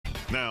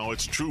Now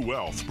it's True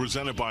Wealth,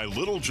 presented by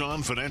Little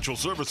John Financial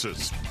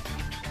Services.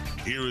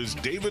 Here is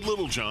David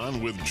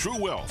Littlejohn with True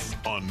Wealth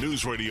on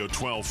News Radio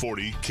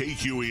 1240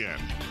 KQEN.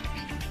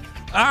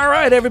 All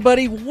right,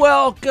 everybody,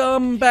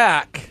 welcome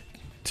back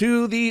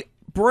to the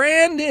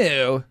brand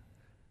new,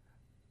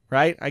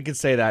 right? I can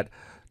say that.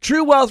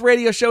 True Wealth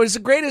Radio Show is the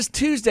greatest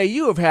Tuesday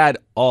you have had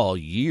all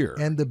year.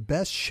 And the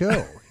best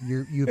show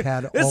you've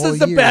had all year. This is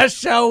the best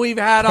show we've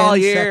had all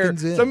year.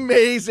 Seconds in. It's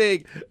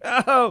amazing.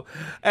 Oh,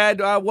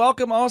 and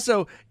welcome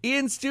also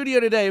in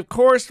studio today, of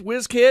course,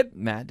 WizKid.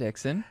 Matt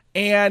Dixon.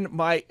 And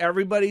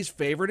everybody's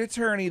favorite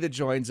attorney that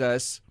joins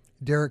us,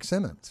 Derek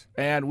Simmons.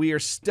 And we are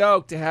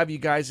stoked to have you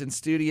guys in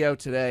studio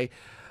today.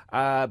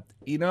 I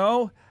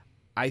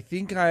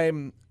think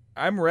I'm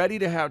ready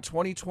to have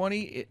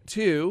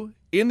 2022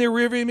 in the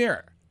rearview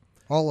mirror.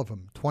 All of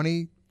them.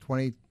 20,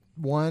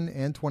 21,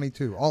 and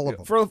 22. All of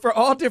them. For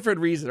all different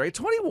reasons, right?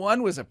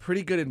 21 was a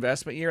pretty good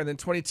investment year, and then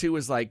 22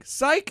 was like,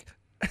 psych!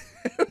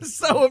 It was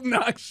so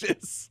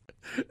obnoxious.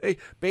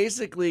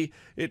 Basically,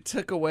 it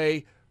took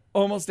away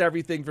almost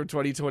everything from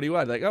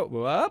 2021. Like, oh,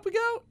 well, up we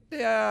go?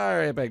 Yeah, all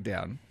right, back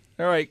down.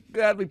 All right,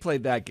 glad we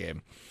played that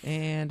game.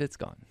 And it's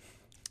gone.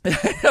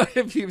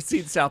 If you've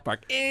seen South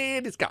Park,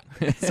 and it's gone.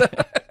 So,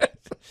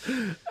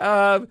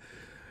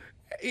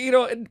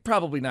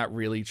 probably not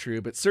really true,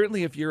 but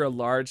certainly if you're a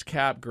large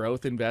cap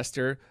growth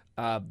investor,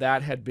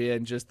 that had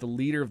been just the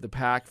leader of the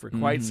pack for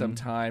quite some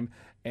time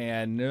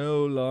and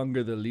no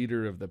longer the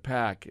leader of the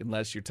pack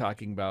unless you're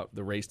talking about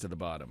the race to the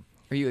bottom.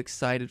 Are you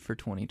excited for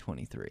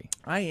 2023?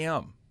 I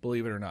am,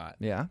 believe it or not.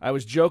 Yeah. I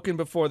was joking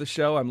before the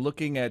show. I'm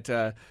looking at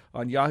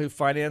on Yahoo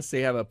Finance.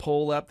 They have a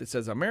poll up that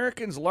says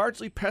Americans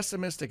largely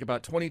pessimistic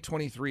about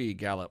 2023,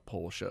 Gallup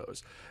poll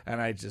shows.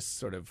 And I just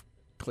sort of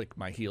click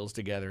my heels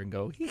together and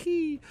go, hee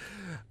hee.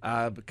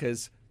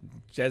 Because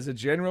as a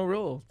general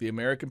rule, the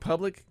American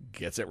public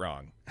gets it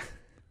wrong.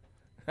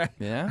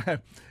 Yeah.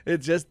 They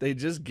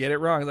just get it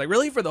wrong. It's like,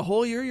 really? For the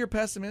whole year you're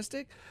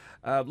pessimistic?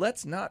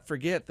 Let's not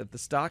forget that the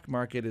stock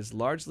market is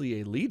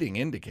largely a leading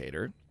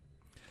indicator.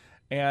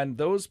 And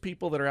those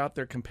people that are out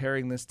there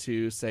comparing this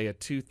to, say, a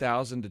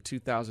 2000 to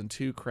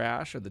 2002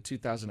 crash or the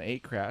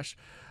 2008 crash,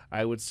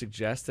 I would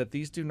suggest that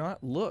these do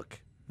not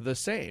look the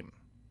same,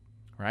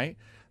 right?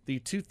 The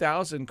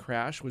 2000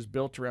 crash was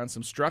built around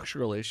some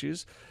structural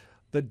issues.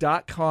 The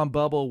dot-com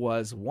bubble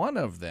was one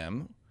of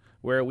them,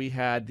 where we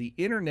had the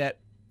internet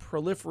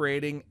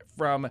proliferating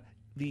from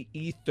the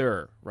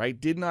ether, right?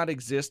 Did not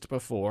exist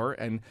before,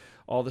 and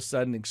all of a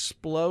sudden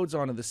explodes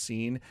onto the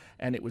scene,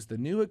 and it was the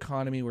new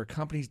economy where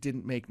companies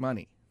didn't make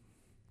money,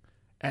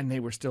 and they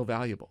were still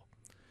valuable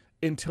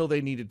until they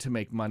needed to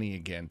make money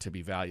again to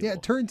be valuable. Yeah,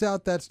 it turns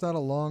out that's not a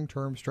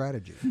long-term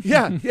strategy.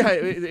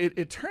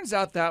 It turns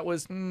out that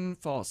was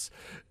false.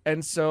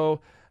 And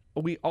so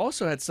we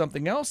also had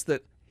something else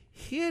that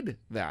hid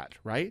that,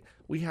 right?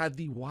 We had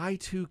the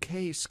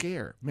Y2K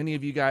scare. Many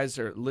of you guys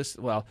are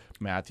listening. Well,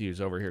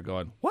 Matthew's over here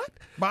going, what?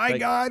 My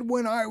God,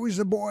 when I was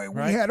a boy,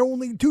 we had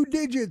only 2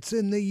 digits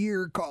in the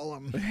year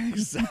column.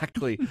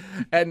 Exactly.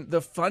 And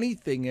the funny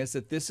thing is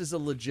that this is a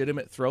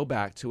legitimate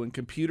throwback to when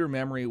computer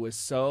memory was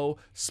so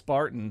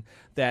Spartan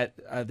that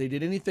they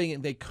did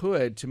anything they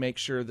could to make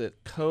sure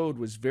that code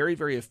was very,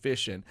 very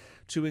efficient,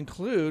 to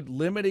include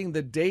limiting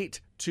the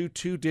date to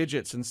 2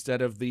 digits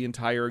instead of the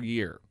entire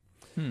year.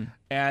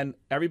 And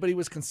everybody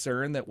was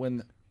concerned that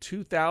when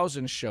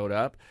 2000 showed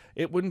up,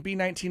 it wouldn't be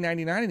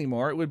 1999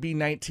 anymore. It would be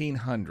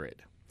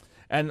 1900.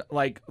 And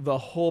like the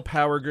whole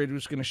power grid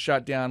was going to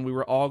shut down. We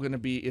were all going to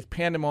be, it's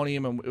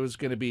pandemonium, and it was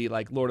going to be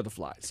like Lord of the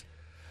Flies.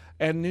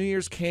 And New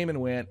Year's came and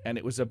went, and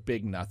it was a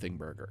big nothing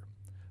burger.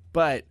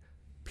 But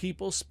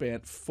people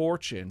spent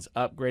fortunes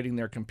upgrading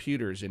their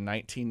computers in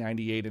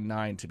 1998 and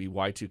 9 to be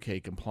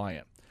Y2K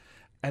compliant.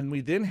 And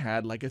we then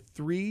had like a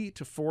 3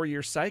 to 4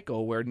 year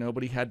cycle where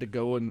nobody had to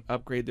go and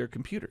upgrade their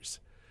computers,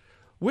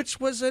 which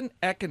was an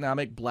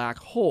economic black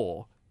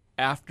hole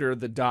after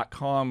the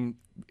dot-com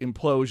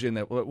implosion.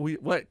 That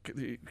what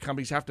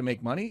companies have to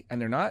make money and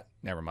they're not?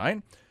 Never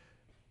mind.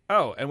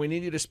 Oh, and we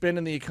need you to spend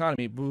in the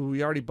economy.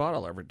 We already bought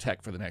all our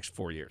tech for the next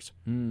 4 years.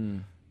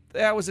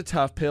 That was a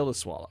tough pill to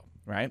swallow,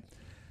 right?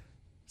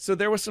 So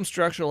there was some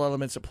structural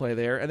elements at play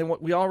there. And then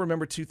we all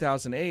remember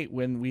 2008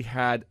 when we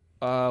had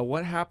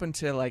what happened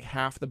to like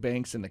half the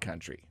banks in the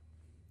country?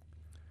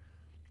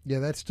 Yeah,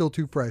 that's still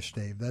too fresh,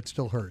 Dave. That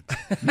still hurts.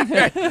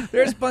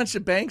 There's a bunch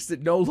of banks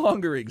that no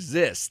longer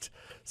exist.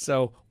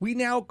 So we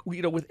now,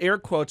 with air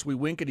quotes, we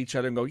wink at each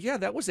other and go, yeah,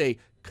 that was a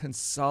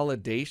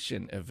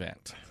consolidation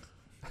event.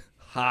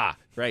 Ha,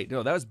 right.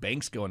 No, that was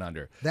banks going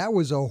under. That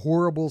was a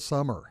horrible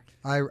summer.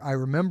 I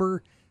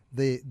remember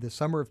the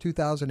summer of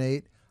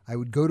 2008. I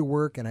would go to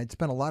work and I'd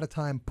spend a lot of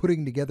time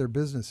putting together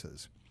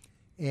businesses.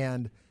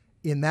 And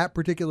in that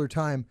particular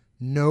time,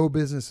 no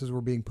businesses were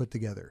being put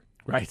together.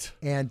 Right.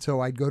 And so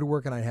I'd go to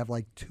work and I'd have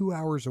like 2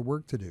 hours of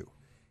work to do.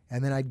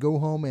 And then I'd go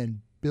home and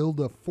build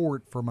a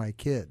fort for my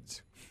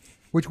kids,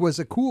 which was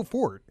a cool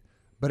fort,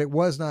 but it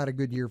was not a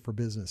good year for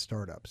business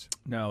startups.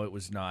 No, it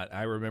was not.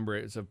 I remember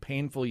it was a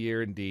painful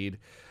year indeed.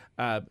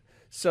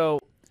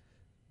 So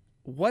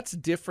what's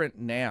different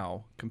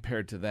now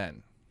compared to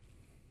then?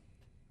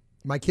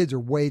 My kids are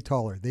way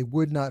taller. They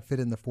would not fit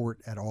in the fort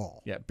at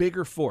all. Yeah,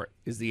 bigger fort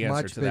is the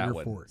answer Much to that bigger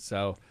one. fort.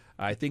 So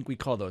I think we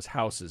call those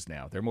houses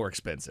now. They're more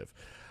expensive.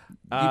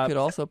 You could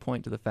also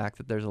point to the fact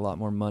that there's a lot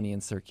more money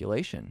in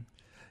circulation.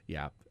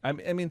 Yeah. I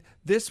mean,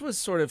 this was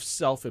sort of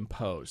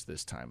self-imposed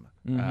this time.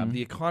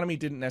 The economy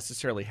didn't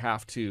necessarily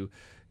have to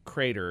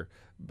crater,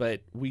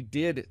 but we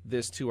did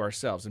this to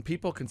ourselves. And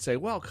people can say,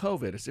 well,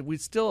 COVID. I said,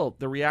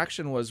 the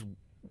reaction was,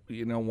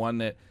 one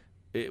that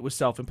it was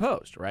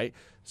self-imposed, right?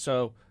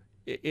 So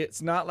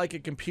it's not like a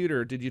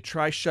computer. Did you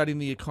try shutting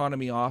the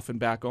economy off and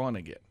back on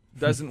again?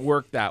 Doesn't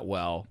work that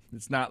well.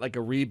 It's not like a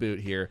reboot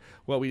here.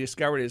 What we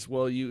discovered is,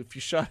 well, if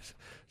you shut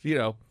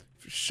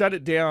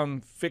it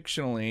down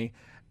fictionally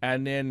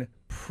and then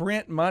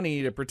print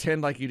money to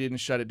pretend like you didn't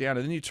shut it down,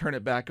 and then you turn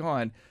it back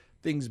on,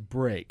 things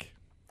break.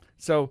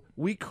 So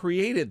we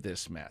created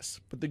this mess.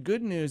 But the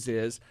good news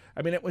is,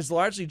 it was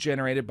largely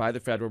generated by the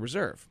Federal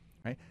Reserve,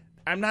 right?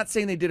 I'm not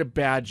saying they did a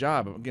bad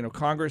job.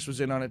 Congress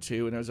was in on it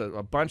too, and there was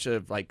a bunch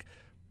of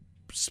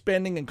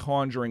spending and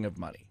conjuring of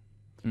money.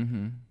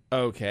 Mm-hmm.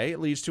 Okay, it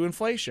leads to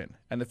inflation.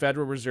 And the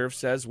Federal Reserve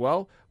says,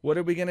 well, what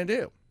are we going to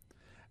do?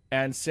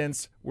 And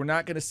since we're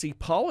not going to see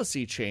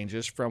policy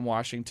changes from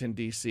Washington,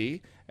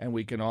 D.C., and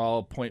we can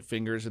all point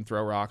fingers and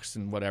throw rocks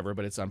and whatever,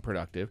 but it's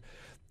unproductive.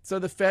 So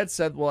the Fed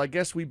said, well, I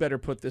guess we better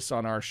put this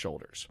on our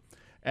shoulders.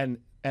 And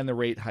the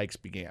rate hikes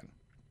began.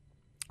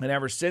 And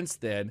ever since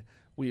then,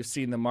 we've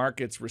seen the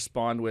markets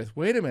respond with,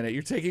 wait a minute,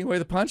 you're taking away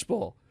the punch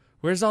bowl.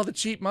 Where's all the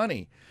cheap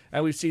money?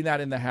 And we've seen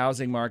that in the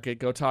housing market.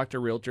 Go talk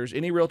to realtors.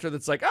 Any realtor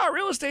that's like, oh,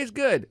 real estate's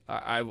good.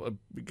 I'm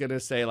going to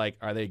say,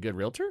 are they a good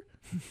realtor?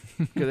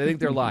 Because I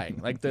think they're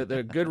lying.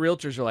 The good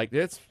realtors are like,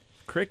 it's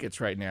crickets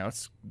right now.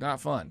 It's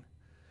not fun.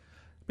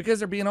 Because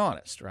they're being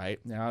honest, right?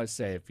 Now, I would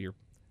say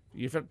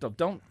you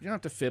don't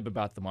have to fib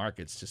about the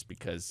markets just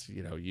because,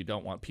 you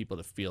don't want people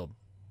to feel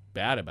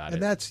bad about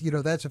it. And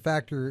that's a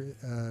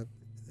factor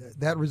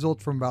that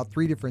results from about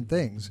three different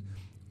things.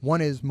 One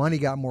is money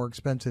got more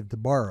expensive to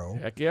borrow.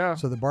 Heck yeah.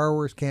 So the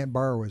borrowers can't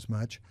borrow as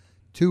much.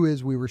 Two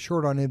is we were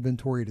short on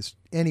inventory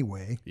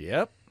anyway.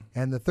 Yep.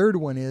 And the third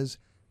one is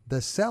the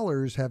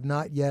sellers have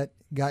not yet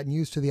gotten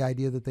used to the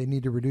idea that they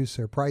need to reduce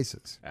their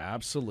prices.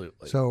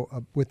 Absolutely.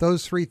 So with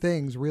those three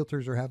things,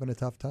 realtors are having a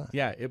tough time.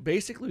 Yeah,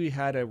 we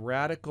had a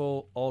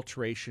radical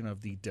alteration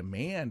of the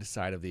demand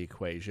side of the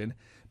equation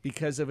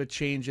because of a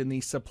change in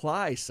the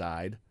supply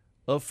side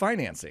of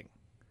financing.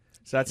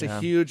 So that's a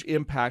huge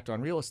impact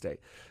on real estate.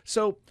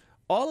 So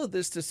all of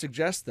this to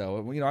suggest,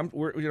 though,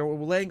 we're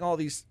laying all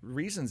these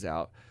reasons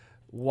out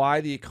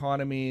why the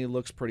economy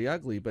looks pretty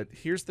ugly. But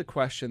here's the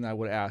question I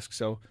would ask.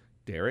 So,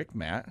 Derek,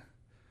 Matt,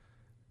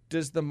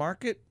 does the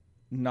market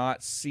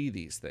not see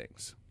these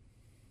things?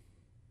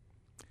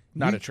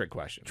 Not a trick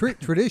question.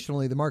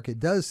 Traditionally, the market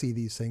does see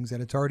these things,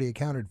 and it's already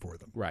accounted for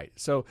them. Right.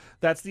 So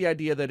that's the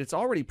idea that it's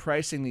already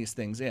pricing these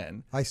things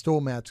in. I stole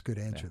Matt's good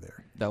answer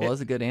there. That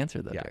was a good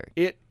answer, though,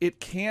 Derek.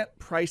 It can't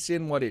price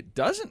in what it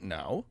doesn't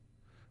know,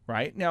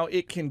 right? Now,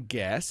 it can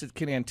guess, it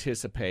can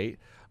anticipate,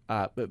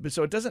 but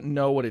so it doesn't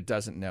know what it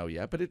doesn't know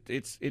yet, but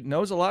it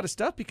knows a lot of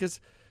stuff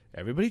because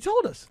everybody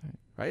told us,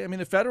 right?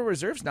 The Federal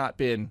Reserve's not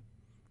been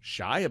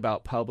shy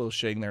about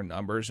publishing their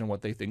numbers and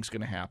what they think is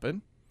going to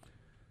happen.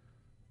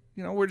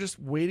 We're just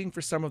waiting for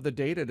some of the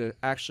data to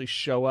actually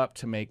show up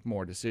to make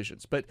more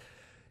decisions. But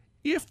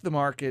if the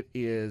market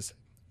is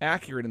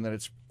accurate in that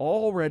it's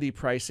already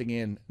pricing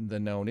in the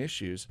known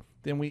issues,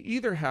 then we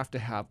either have to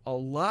have a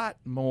lot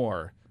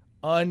more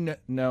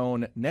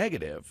unknown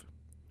negative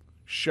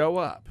show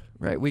up.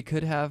 Right. We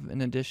could have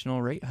an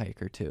additional rate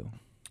hike or two.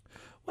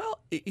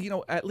 Well,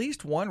 at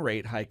least one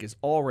rate hike is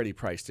already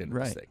priced into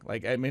this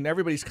thing.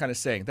 Everybody's kind of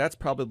saying that's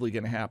probably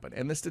going to happen.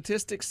 And the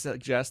statistics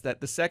suggest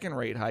that the second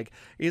rate hike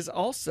is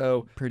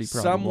also pretty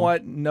probable.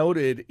 Somewhat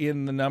noted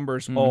in the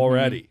numbers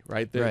already,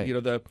 right?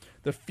 The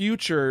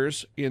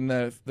futures in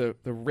the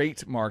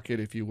rate market,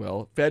 if you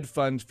will, Fed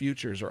fund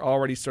futures are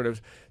already sort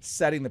of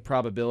setting the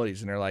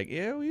probabilities. And they're like,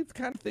 yeah, we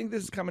kind of think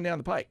this is coming down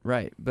the pike.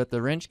 Right. But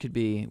the wrench could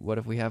be, what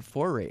if we have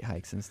 4 rate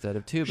hikes instead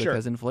of 2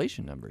 because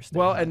inflation numbers stay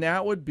high. And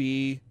that would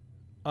be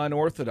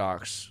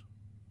unorthodox,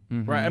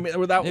 right?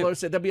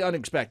 That'd be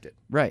unexpected,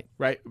 right?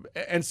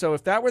 And so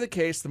if that were the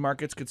case, the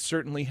markets could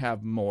certainly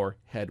have more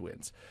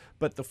headwinds.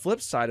 But the flip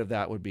side of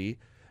that would be,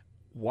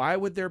 why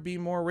would there be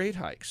more rate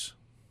hikes?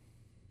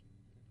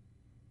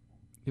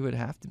 It would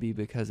have to be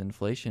because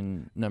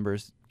inflation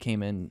numbers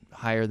came in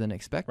higher than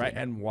expected. Right,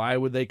 and why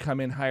would they come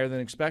in higher than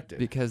expected?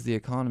 Because the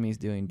economy is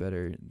doing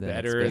better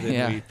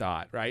than we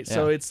thought, right? Yeah.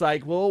 So it's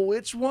like, well,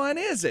 which one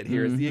is it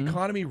here? Is the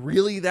economy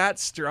really that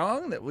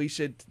strong that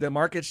the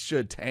markets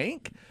should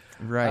tank?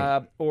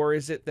 Right. Or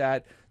is it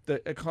that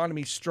the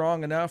economy's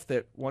strong enough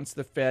that once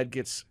the Fed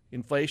gets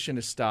inflation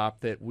to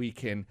stop, that we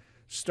can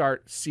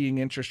start seeing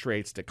interest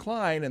rates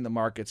decline and the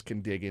markets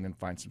can dig in and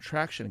find some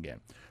traction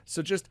again?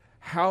 So just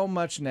how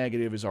much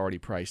negative is already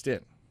priced in?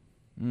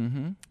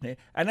 Okay?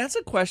 And that's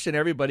a question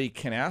everybody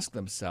can ask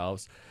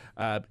themselves.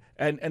 And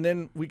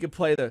then we could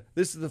play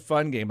this is the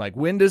fun game. Like,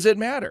 when does it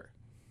matter?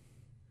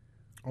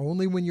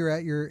 Only when you're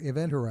at your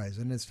event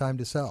horizon, it's time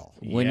to sell.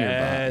 When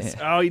yes.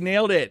 you're Oh, he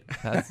nailed it.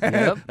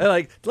 Yep.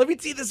 Like, let me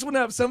tee this one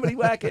up. Somebody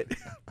whack it.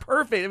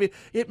 Perfect. I mean,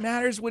 it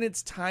matters when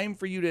it's time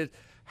for you to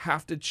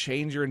have to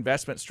change your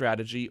investment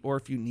strategy or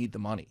if you need the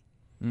money.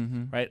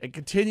 Right? I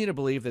continue to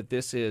believe that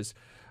this is,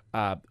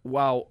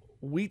 while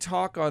we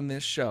talk on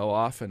this show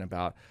often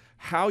about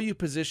how you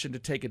position to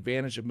take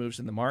advantage of moves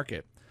in the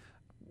market,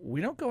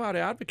 we don't go out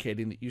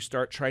advocating that you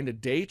start trying to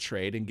day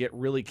trade and get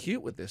really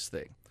cute with this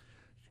thing.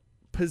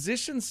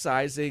 Position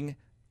sizing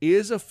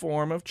is a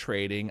form of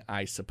trading,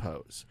 I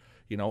suppose.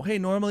 You know, hey,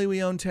 normally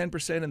we own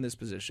 10% in this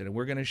position and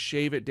we're going to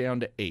shave it down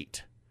to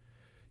 8.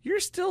 You're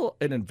still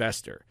an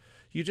investor.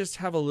 You just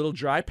have a little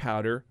dry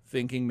powder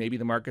thinking maybe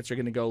the markets are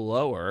going to go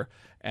lower,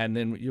 and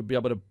then you'll be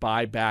able to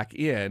buy back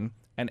in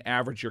and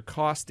average your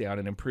cost down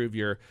and improve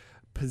your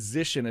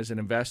position as an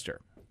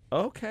investor.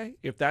 Okay,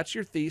 if that's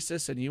your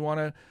thesis and you want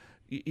to,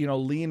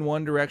 lean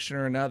one direction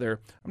or another,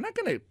 I'm not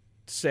going to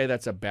say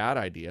that's a bad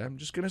idea. I'm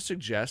just going to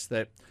suggest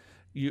that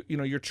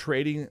you're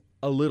trading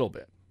a little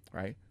bit,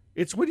 right?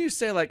 It's when you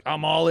say like,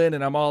 I'm all in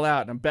and I'm all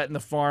out and I'm betting the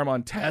farm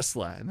on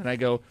Tesla, and then I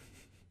go,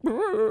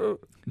 that's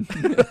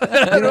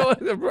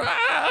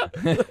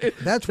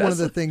one of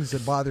the things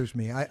that bothers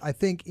me. I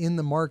think in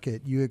the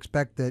market, you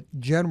expect that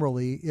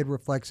generally it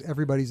reflects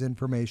everybody's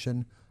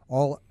information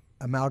all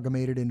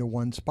amalgamated into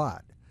one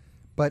spot.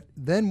 But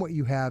then what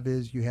you have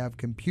is you have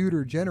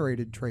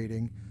computer-generated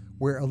trading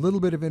where a little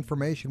bit of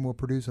information will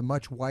produce a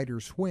much wider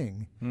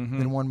swing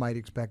than one might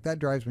expect. That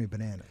drives me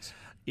bananas.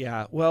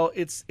 Yeah, well,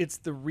 it's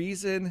the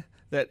reason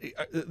that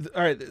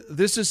all right,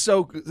 this is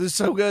so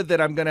good that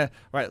I'm gonna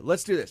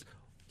let's do this.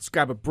 Let's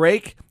grab a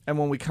break, and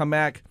when we come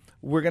back,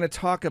 we're gonna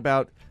talk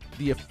about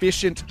the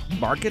efficient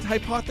market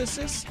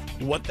hypothesis,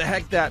 what the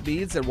heck that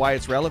means, and why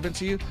it's relevant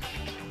to you.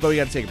 But we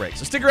got to take a break.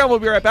 So stick around. We'll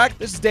be right back.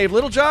 This is Dave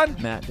Littlejohn.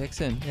 Matt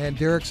Dixon. And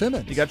Derek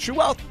Simmons. You got True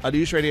Wealth on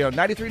News Radio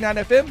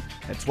 93.9 FM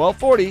and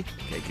 1240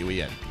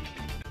 KQEN.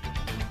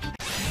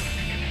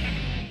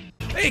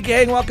 Hey,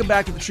 gang. Welcome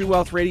back to the True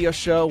Wealth Radio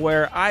Show,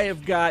 where I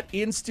have got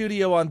in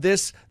studio on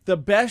this, the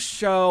best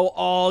show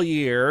all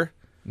year,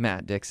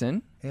 Matt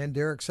Dixon. And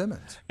Derek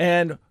Simmons.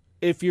 And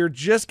if you're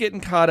just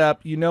getting caught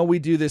up, we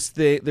do this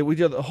thing that we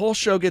do. The whole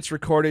show gets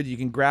recorded. You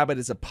can grab it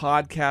as a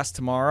podcast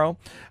tomorrow.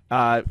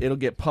 It'll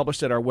get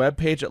published at our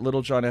webpage at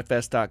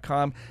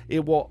littlejohnfs.com.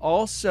 It will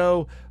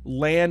also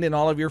land in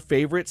all of your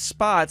favorite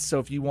spots. So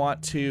if you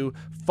want to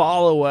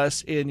follow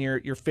us in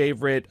your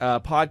favorite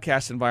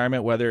podcast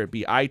environment, whether it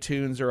be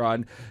iTunes or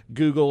on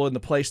Google in the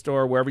Play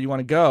Store, wherever you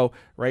want to go,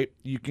 right?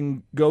 You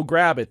can go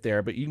grab it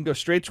there, but you can go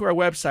straight to our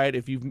website.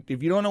 If you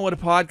don't know what a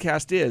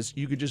podcast is,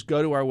 you could just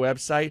go to our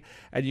website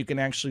and you can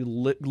actually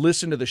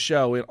listen to the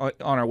show on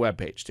our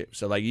webpage too.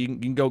 So like you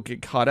can go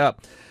get caught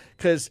up,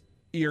 because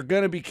you're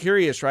going to be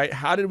curious, right?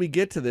 How did we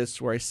get to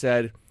this where I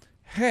said,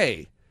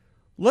 hey,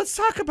 let's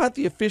talk about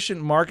the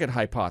efficient market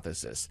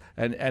hypothesis.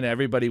 And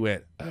everybody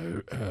went,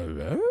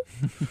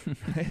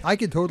 I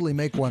could totally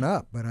make one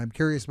up, but I'm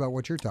curious about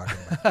what you're talking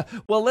about.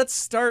 Well, let's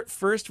start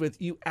first with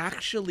you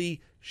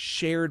actually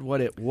shared what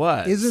it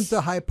was. Isn't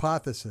the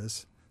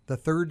hypothesis the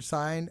third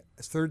side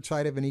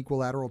of an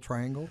equalateral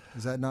triangle?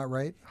 Is that not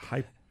right?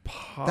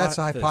 That's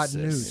a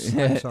hypotenuse.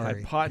 I'm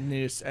sorry.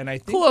 Hypotenuse. And I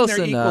think Close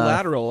they're enough.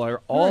 equilateral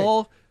are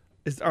all... Right.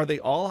 Are they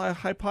all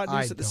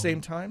hypotenuse at the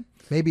same time?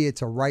 Maybe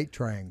it's a right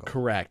triangle.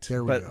 Correct.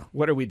 There we go.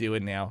 What are we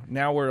doing now?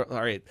 Now we're all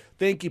right.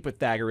 Thank you,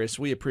 Pythagoras.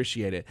 We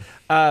appreciate it.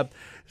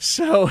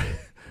 So,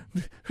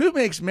 who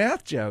makes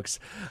math jokes?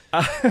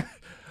 I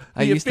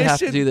used to have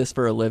to do this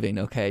for a living.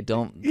 Okay,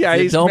 don't bring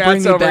Matt's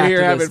me over back here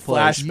to having this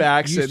place.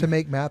 flashbacks. You used to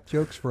make math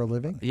jokes for a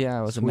living? Yeah,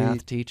 I was Sweet. a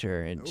math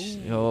teacher. And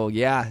oh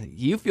yeah,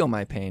 you feel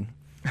my pain.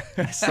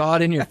 I saw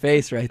it in your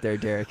face right there,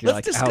 Derek. You're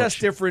Let's like, discuss ouch.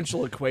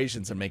 differential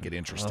equations and make it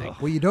interesting.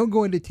 Well, you don't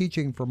go into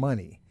teaching for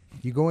money.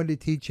 You go into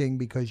teaching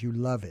because you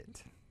love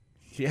it.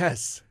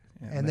 Yes.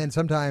 And then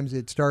sometimes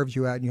it starves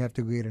you out and you have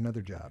to go get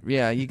another job.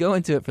 Yeah, you go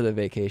into it for the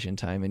vacation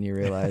time and you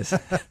realize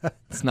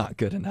it's not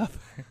good enough.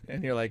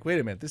 And you're like, wait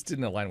a minute, this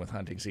didn't align with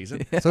hunting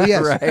season. So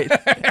yes, Right.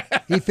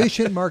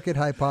 efficient market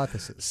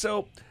hypothesis.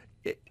 So,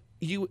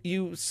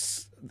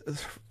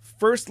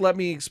 first, let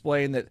me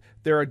explain that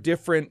there are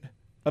different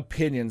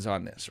opinions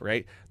on this,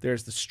 right?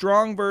 There's the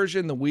strong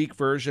version, the weak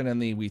version, and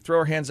the we throw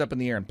our hands up in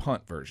the air and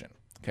punt version,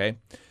 okay?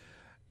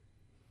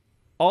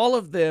 All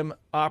of them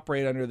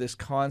operate under this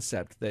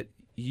concept that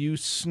you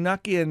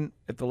snuck in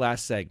at the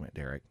last segment,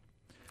 Derek.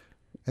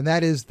 And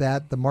that is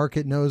that the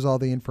market knows all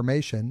the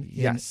information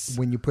Yes.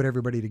 when you put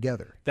everybody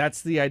together.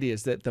 That's the idea,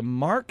 is that the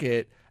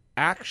market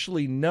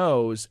actually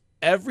knows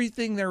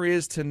everything there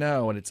is to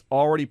know, and it's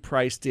already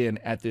priced in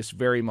at this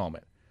very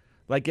moment.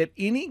 Like at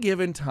any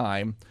given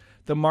time,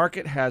 the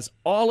market has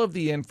all of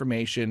the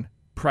information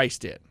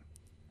priced in.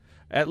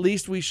 At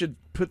least we should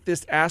put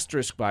this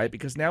asterisk by it,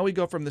 because now we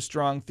go from the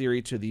strong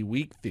theory to the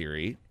weak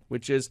theory,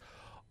 which is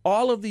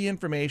all of the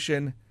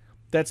information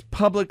that's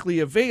publicly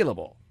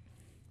available.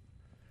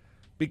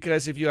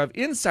 Because if you have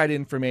inside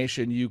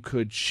information, you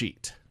could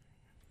cheat.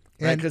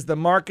 right? Because the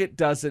market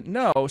doesn't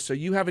know, so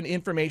you have an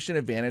information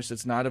advantage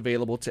that's not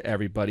available to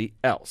everybody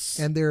else.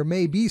 And there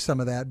may be some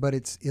of that, but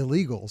it's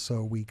illegal,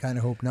 so we kind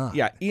of hope not.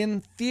 Yeah,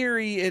 in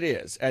theory it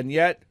is, and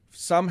yet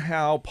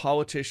somehow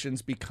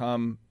politicians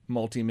become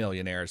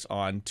multimillionaires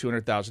on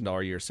 $200,000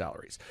 a year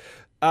salaries.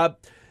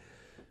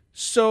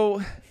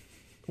 So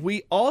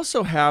we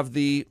also have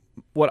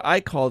what I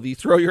call the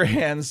throw your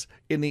hands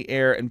in the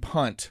air and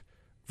punt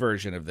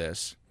version of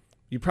this.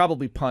 You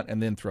probably punt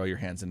and then throw your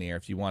hands in the air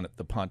if you want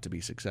the punt to be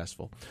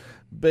successful.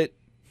 But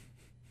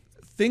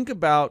think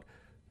about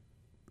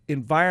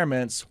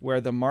environments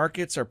where the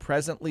markets are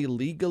presently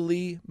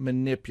legally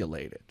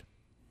manipulated.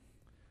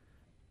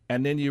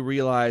 And then you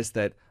realize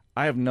that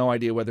I have no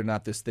idea whether or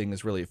not this thing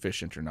is really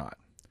efficient or not.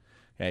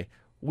 Okay.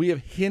 We have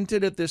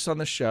hinted at this on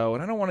the show,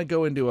 and I don't want to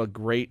go into a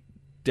great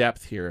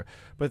depth here,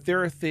 but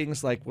there are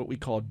things like what we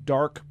call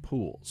dark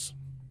pools.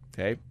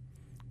 Okay.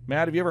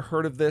 Matt, have you ever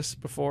heard of this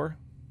before?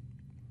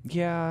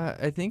 Yeah,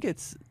 I think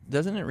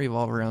doesn't it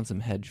revolve around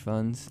some hedge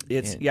funds?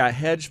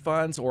 Hedge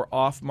funds or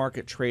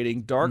off-market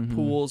trading. Dark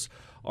pools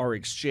are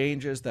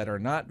exchanges that are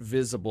not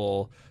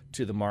visible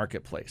to the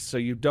marketplace. So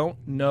you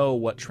don't know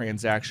what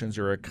transactions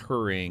are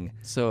occurring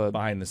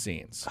behind the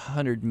scenes.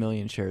 100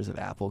 million shares of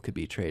Apple could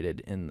be traded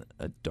in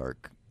a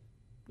dark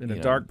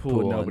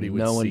pool, nobody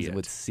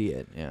would see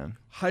it. Yeah.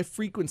 High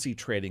frequency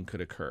trading could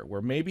occur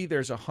where maybe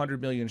there's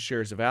 100 million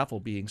shares of Apple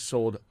being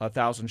sold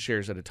 1,000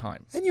 shares at a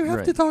time. And you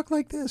have to talk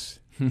like this.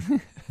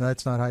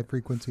 That's not high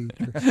frequency.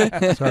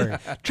 Sorry.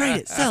 Trade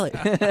it, sell it,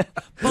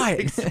 buy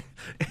it.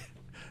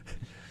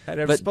 And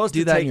I'm but supposed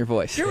do to that in your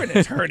voice. You're an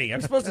attorney.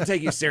 I'm supposed to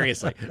take you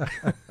seriously.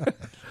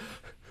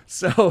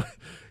 So,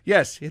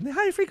 yes, in the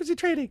high frequency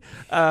trading.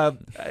 Now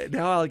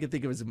all I can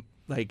think of is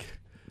like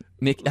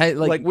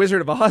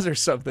Wizard of Oz or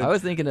something. I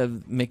was thinking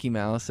of Mickey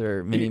Mouse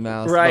or Minnie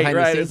Mouse.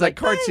 Right. It's like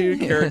cartoon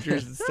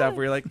characters and stuff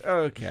where you're like,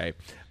 okay.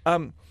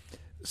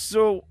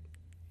 So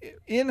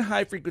in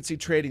high frequency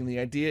trading, the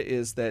idea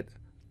is that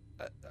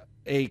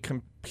a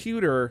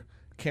computer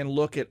can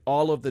look at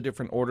all of the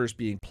different orders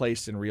being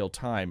placed in real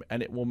time,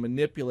 and it will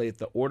manipulate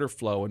the order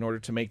flow in order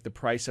to make the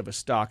price of a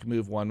stock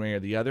move one way or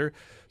the other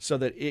so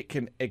that it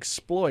can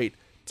exploit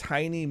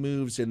tiny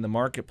moves in the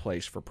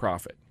marketplace for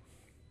profit.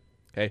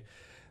 Okay.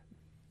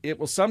 It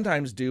will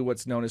sometimes do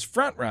what's known as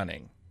front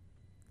running,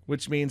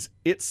 which means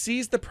it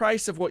sees the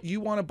price of what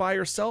you want to buy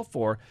or sell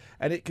for,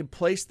 and it can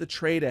place the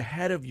trade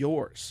ahead of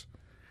yours.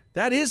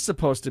 That is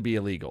supposed to be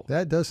illegal.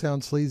 That does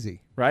sound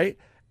sleazy. Right?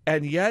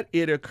 And yet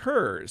it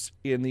occurs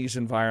in these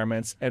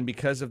environments, and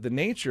because of the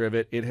nature of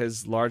it, it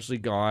has largely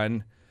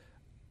gone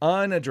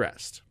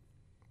unaddressed.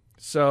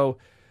 So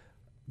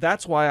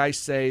that's why I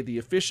say the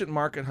efficient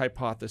market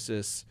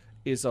hypothesis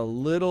is a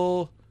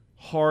little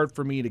hard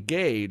for me to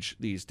gauge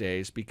these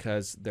days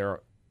because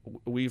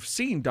we've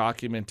seen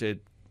documented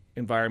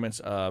environments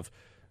of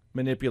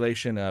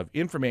manipulation of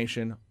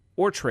information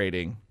or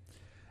trading.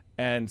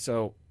 And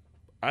so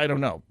I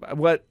don't know.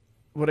 What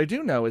I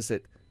do know is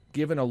that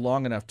given a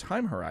long enough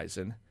time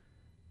horizon,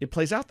 it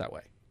plays out that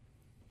way.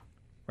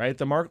 Right?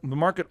 The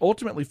market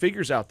ultimately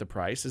figures out the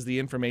price as the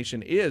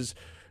information is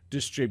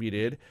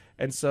distributed.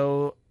 And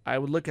so I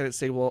would look at it and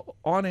say, well,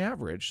 on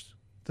average,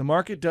 the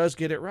market does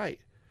get it right.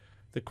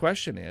 The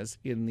question is,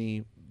 in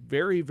the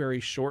very, very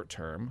short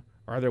term,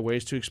 are there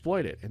ways to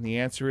exploit it? And the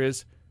answer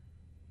is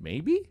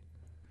maybe.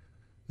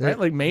 Right?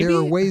 Like maybe there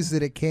are ways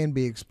that it can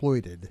be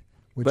exploited,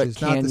 which but is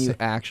can not the you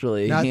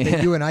actually? Not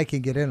that you and I can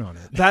get in on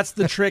it. That's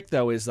the trick,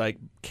 though, is like,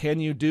 can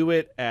you do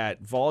it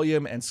at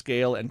volume and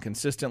scale and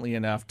consistently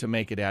enough to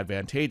make it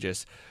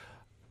advantageous?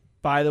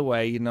 By the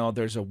way,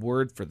 there's a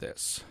word for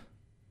this.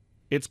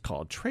 It's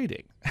called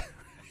trading.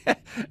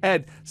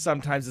 And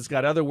sometimes it's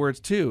got other words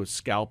too,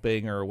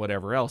 scalping or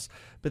whatever else.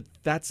 But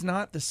that's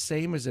not the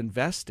same as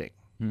investing,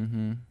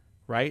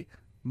 right?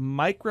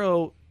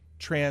 Micro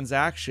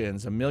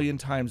transactions 1 million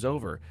times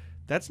over,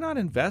 that's not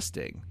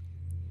investing.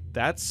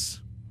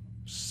 That's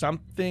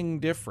something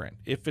different.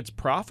 If it's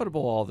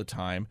profitable all the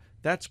time,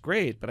 that's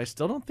great, but I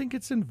still don't think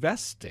it's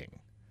investing.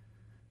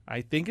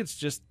 I think it's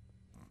just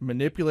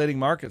manipulating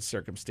market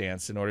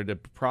circumstance in order to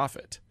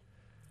profit.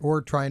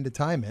 Or trying to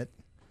time it.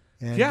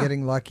 And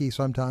getting lucky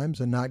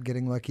sometimes and not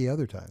getting lucky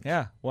other times.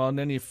 Yeah. Well, and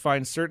then you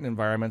find certain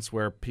environments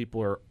where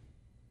people are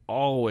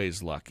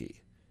always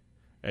lucky.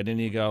 And then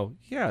you go,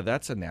 yeah,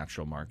 that's a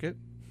natural market.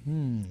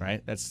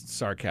 Right? That's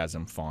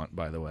sarcasm font,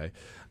 by the way.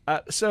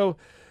 So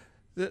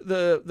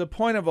the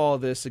point of all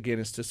of this, again,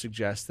 is to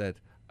suggest that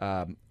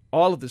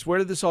all of this, where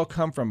did this all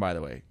come from, by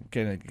the way?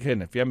 Again,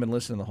 if you haven't been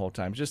listening the whole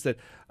time, just that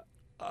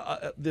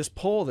this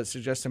poll that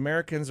suggests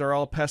Americans are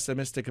all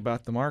pessimistic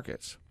about the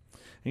markets.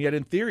 And yet,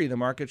 in theory, the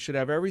market should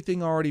have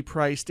everything already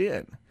priced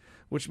in,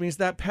 which means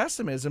that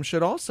pessimism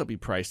should also be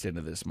priced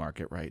into this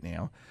market right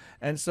now.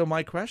 And so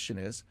my question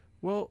is,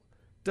 well,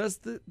 do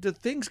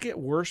things get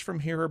worse from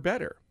here or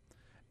better?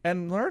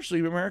 And largely,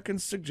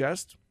 Americans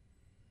suggest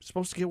it's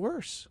supposed to get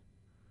worse.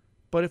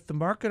 But if the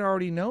market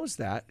already knows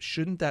that,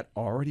 shouldn't that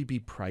already be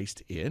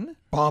priced in?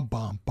 Bum,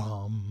 bum,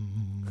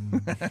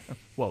 bum.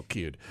 Well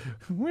cued.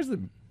 Where's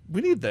the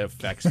We need the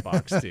effects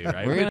box too,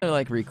 right? We're gonna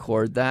like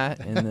record that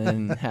and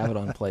then have it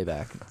on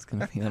playback. It's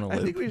gonna be on a loop.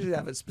 I think we should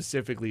have it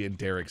specifically in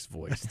Derek's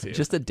voice too.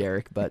 Just a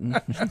Derek button.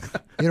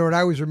 You know, what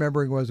I was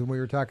remembering was when we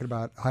were talking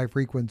about high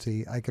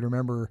frequency, I can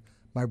remember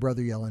my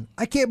brother yelling,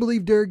 "I can't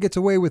believe Derek gets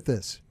away with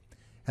this."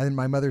 And then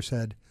my mother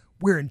said,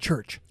 "We're in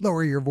church.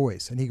 Lower your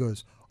voice." And he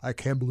goes, "I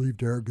can't believe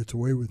Derek gets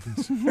away with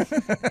this."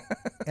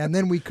 And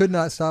then we could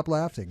not stop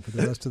laughing for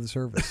the rest of the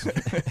service.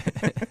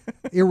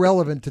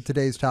 Irrelevant to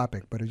today's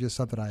topic, but it's just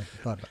something I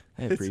thought about.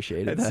 I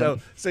appreciated And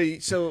that.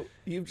 so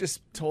you've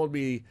just told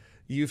me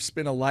you've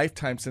spent a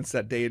lifetime since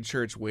that day in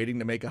church waiting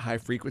to make a high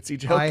frequency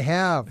joke. I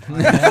have.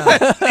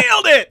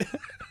 Nailed it.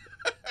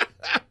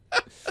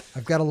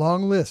 I've got a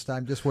long list.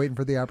 I'm just waiting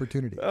for the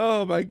opportunity.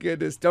 Oh my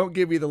goodness. Don't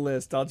give me the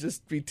list. I'll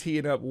just be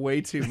teeing up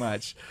way too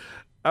much.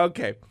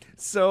 Okay.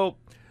 So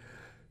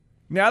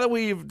now that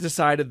we've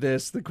decided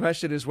this, the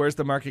question is, where's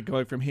the market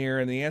going from here?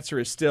 And the answer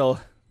is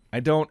still, I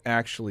don't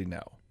actually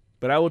know.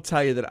 But I will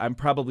tell you that I'm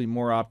probably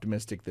more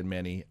optimistic than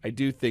many. I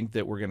do think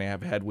that we're going to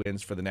have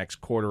headwinds for the next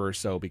quarter or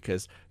so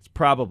because it's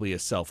probably a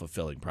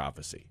self-fulfilling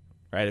prophecy,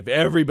 right? If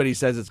everybody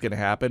says it's going to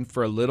happen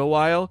for a little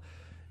while,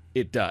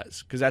 it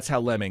does, because that's how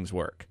lemmings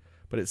work.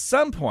 But at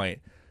some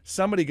point,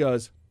 somebody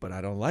goes, but I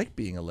don't like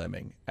being a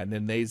lemming. And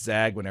then they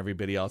zag when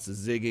everybody else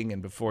is zigging,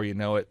 and before you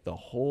know it, the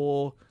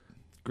whole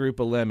group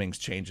of lemmings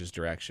changes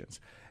directions.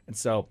 And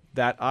so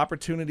that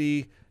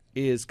opportunity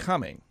is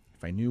coming.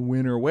 If I knew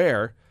when or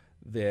where,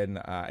 then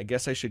I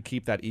guess I should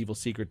keep that evil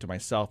secret to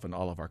myself, and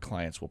all of our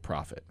clients will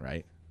profit,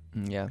 right?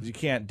 Yeah. 'Cause you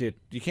can't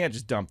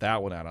just dump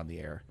that one out on the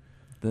air.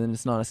 Then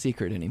it's not a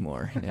secret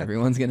anymore, and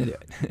everyone's gonna do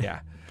it.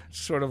 Yeah,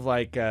 sort of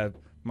like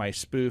my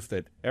spoof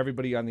that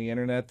everybody on the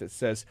internet that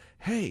says,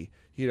 "Hey,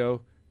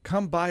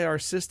 come buy our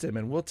system,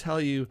 and we'll tell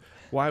you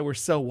why we're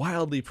so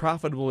wildly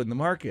profitable in the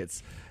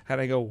markets."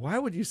 And I go, "Why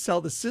would you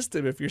sell the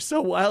system if you're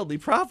so wildly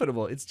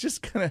profitable? It's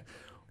just gonna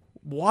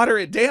water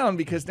it down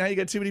because now you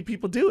got too many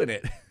people doing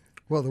it."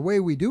 Well, the way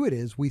we do it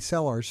is we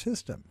sell our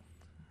system.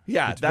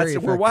 Yeah, It's very we're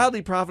effective.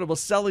 wildly profitable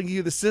selling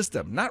you the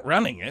system, not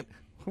running it.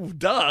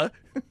 Duh.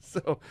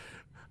 So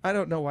I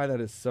don't know why that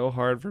is so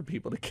hard for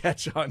people to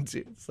catch on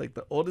to. It's like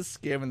the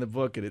oldest scam in the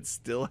book, and it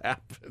still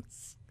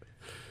happens.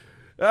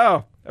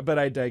 Oh, but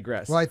I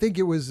digress. Well, I think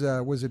it was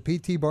it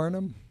P.T.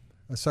 Barnum,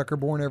 a sucker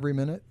born every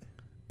minute?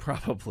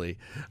 Probably.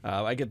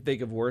 I can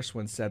think of worse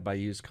ones said by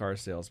used car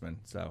salesmen.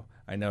 So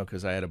I know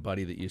because I had a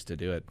buddy that used to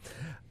do it.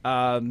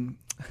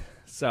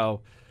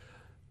 So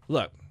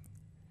look,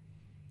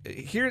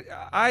 here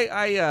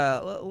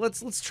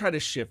let's try to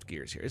shift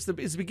gears here. It's the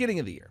beginning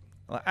of the year.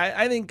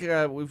 I think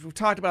we've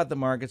talked about the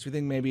markets. We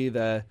think maybe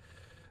the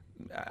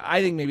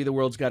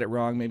world's got it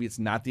wrong. Maybe it's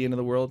not the end of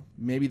the world.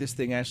 Maybe this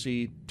thing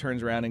actually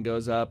turns around and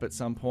goes up at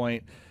some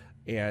point.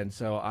 And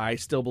so I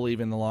still believe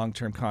in the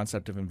long-term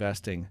concept of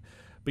investing.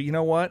 But you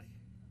know what?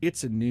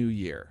 It's a new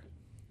year.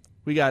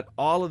 We got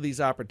all of these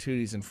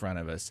opportunities in front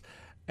of us.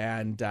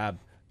 And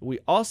we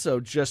also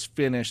just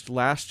finished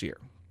last year.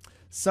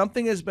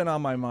 Something has been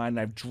on my mind, and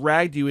I've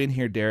dragged you in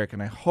here, Derek,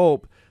 and I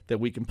hope that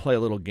we can play a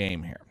little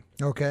game here.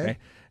 Okay.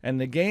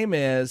 And the game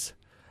is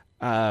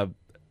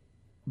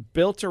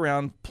built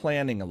around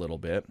planning a little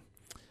bit.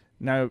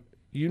 Now,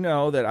 you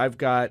know that I've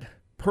got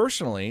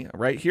personally,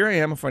 right here I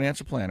am, a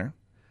financial planner.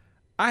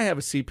 I have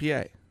a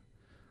CPA.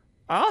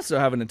 I also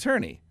have an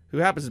attorney who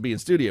happens to be in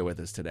studio with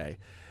us today.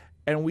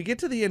 And we get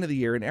to the end of the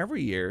year, and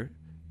every year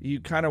you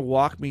kind of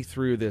walk me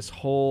through this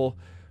whole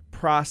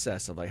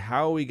process of like,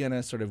 how are we going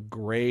to sort of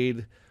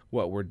grade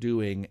what we're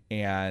doing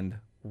and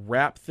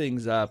wrap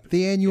things up.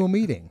 The annual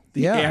meeting.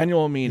 The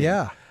annual meeting.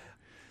 Yeah.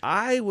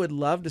 I would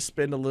love to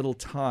spend a little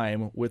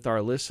time with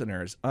our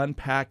listeners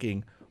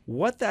unpacking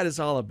what that is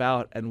all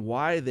about and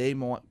why they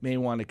may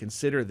want to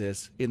consider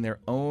this in their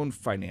own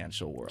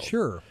financial world.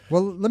 Sure.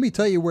 Well, let me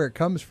tell you where it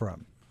comes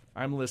from.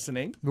 I'm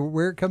listening.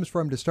 Where it comes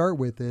from to start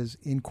with is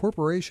in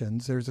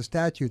corporations, there's a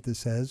statute that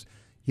says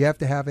you have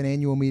to have an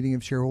annual meeting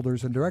of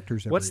shareholders and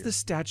directors every What's year. the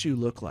statue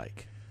look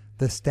like?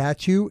 The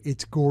statue,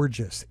 it's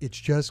gorgeous. It's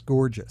just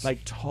gorgeous.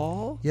 Like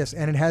tall? Yes,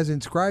 and it has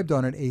inscribed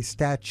on it a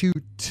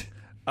statute.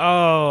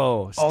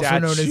 Oh, statute. Also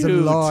known as a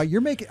law.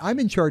 I'm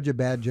in charge of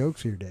bad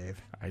jokes here, Dave.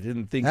 I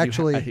didn't think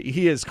Actually,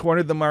 he has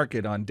cornered the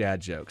market on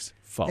dad jokes.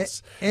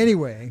 False.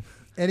 Anyway,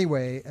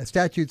 a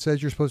statute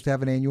says you're supposed to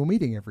have an annual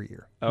meeting every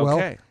year. Okay.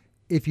 Well,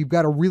 if you've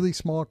got a really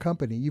small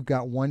company, you've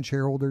got one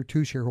shareholder,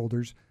 two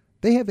shareholders,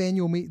 they have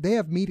they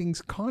have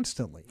meetings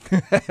constantly.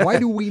 Why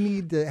do we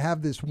need to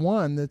have this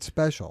one that's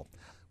special?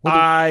 Well,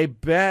 I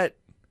bet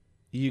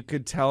you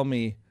could tell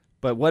me,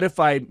 but what if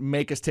I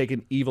make us take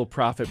an evil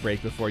profit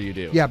break before you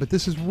do? yeah, but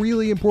this is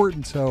really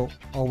important, so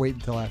I'll wait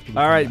until after.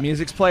 All right,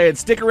 music's playing.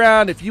 Stick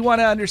around if you want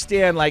to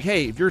understand, like,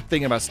 hey, if you're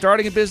thinking about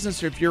starting a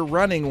business or if you're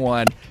running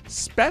one,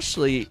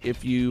 especially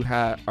if you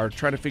are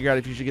trying to figure out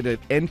if you should get an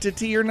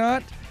entity or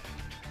not,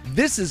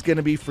 this is going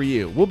to be for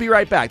you. We'll be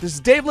right back. This is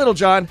Dave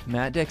Littlejohn.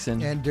 Matt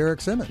Dixon. And Derek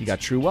Simmons. You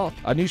got True Wealth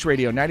on News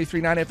Radio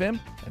 93.9 FM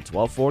and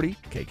 1240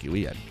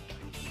 KQEN.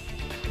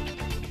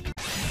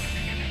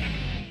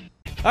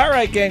 All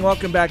right, gang,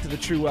 welcome back to the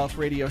True Wealth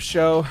Radio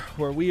Show,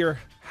 where we are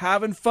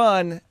having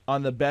fun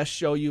on the best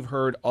show you've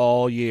heard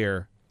all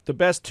year, the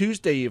best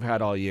Tuesday you've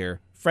had all year.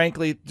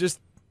 Frankly, just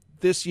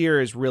this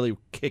year is really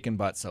kicking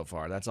butt so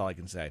far. That's all I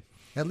can say.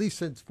 At least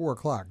since 4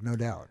 o'clock, no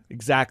doubt.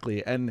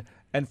 Exactly. And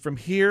from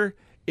here,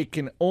 it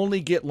can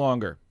only get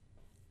longer.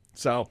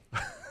 So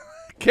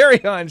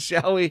carry on,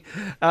 shall we?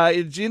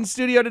 In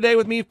studio today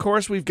with me, of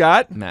course, we've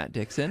got Matt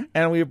Dixon.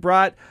 And we've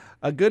brought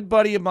a good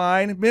buddy of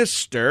mine,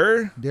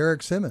 Mr.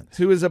 Derek Simmons,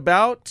 who is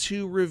about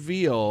to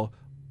reveal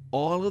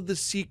all of the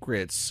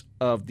secrets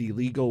of the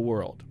legal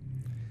world,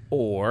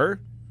 or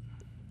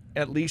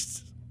at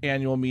least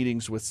annual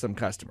meetings with some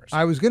customers.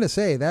 I was going to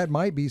say that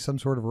might be some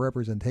sort of a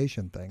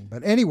representation thing.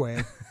 But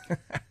anyway,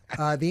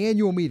 the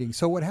annual meeting.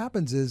 So what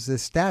happens is the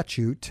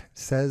statute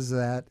says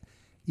that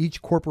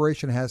each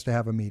corporation has to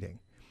have a meeting.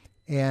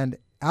 And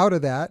out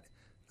of that,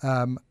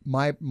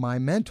 my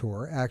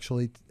mentor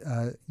actually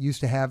used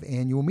to have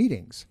annual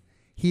meetings.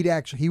 He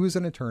was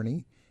an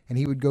attorney, and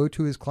he would go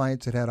to his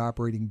clients that had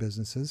operating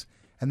businesses,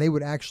 and they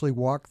would actually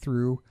walk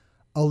through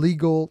a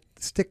legal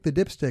stick the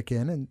dipstick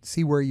in and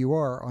see where you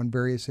are on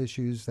various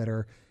issues that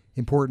are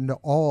important to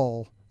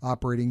all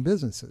operating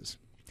businesses.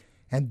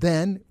 And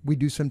then we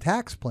do some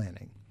tax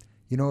planning.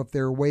 You know, if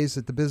there are ways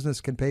that the business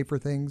can pay for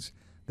things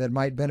that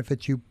might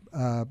benefit you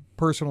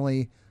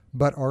personally,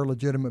 but are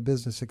legitimate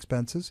business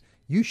expenses,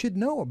 you should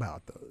know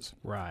about those.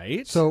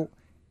 Right. So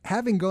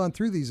having gone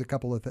through these a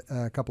couple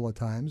of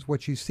times,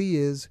 what you see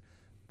is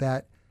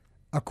that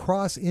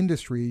across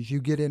industries, you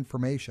get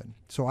information.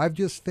 So I've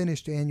just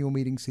finished annual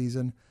meeting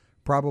season,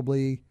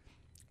 probably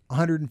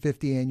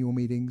 150 annual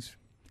meetings,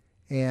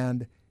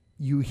 and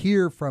you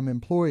hear from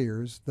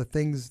employers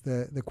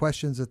the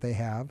questions that they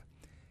have,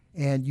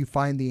 and you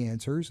find the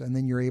answers, and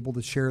then you're able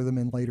to share them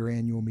in later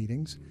annual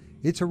meetings.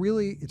 It's a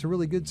really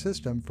good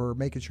system for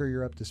making sure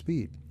you're up to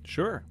speed.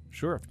 Sure.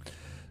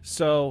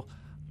 So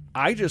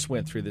I just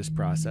went through this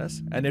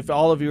process, and if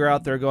all of you are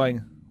out there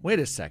going, wait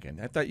a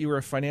second, I thought you were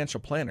a financial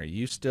planner.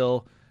 You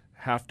still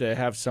have to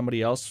have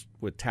somebody else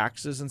with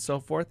taxes and so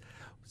forth.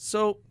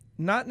 So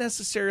not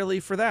necessarily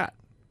for that.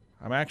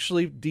 I'm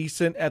actually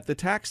decent at the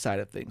tax side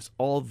of things.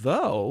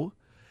 Although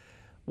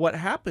what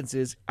happens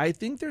is I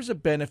think there's a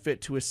benefit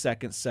to a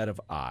second set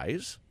of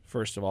eyes,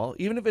 first of all,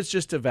 even if it's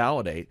just to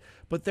validate.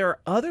 But there are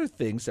other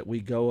things that we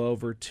go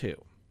over too.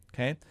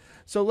 Okay.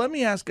 So let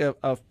me ask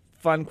a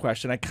fun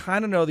question. I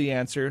kind of know the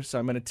answer, so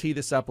I'm going to tee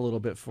this up a little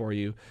bit for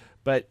you.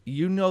 But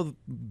you know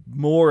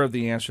more of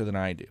the answer than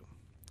I do.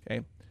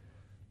 Okay.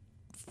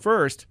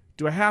 First,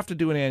 do I have to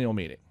do an annual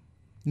meeting?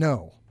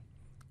 No.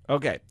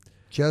 Okay.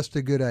 Just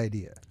a good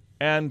idea.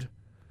 And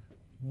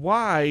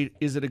why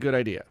is it a good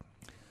idea?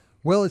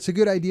 Well, it's a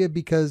good idea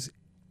because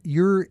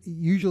you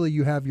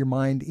have your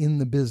mind in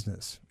the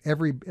business.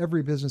 Every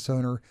business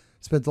owner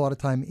spends a lot of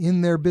time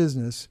in their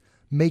business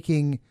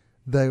making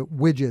the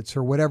widgets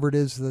or whatever it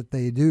is that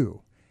they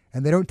do.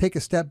 And they don't take a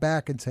step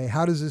back and say,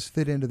 how does this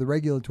fit into the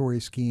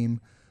regulatory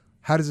scheme?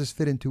 How does this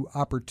fit into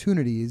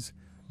opportunities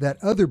that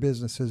other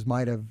businesses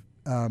might have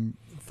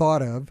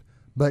thought of,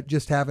 but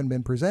just haven't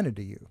been presented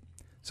to you?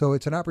 So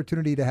it's an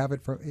opportunity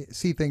to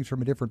see things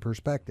from a different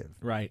perspective.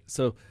 Right.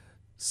 So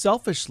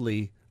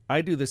selfishly,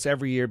 I do this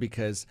every year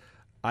because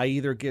I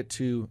either get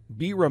to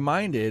be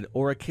reminded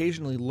or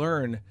occasionally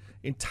learn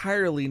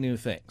entirely new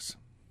things.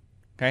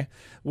 Okay,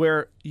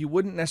 where you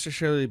wouldn't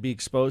necessarily be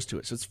exposed to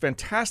it. So it's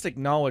fantastic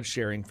knowledge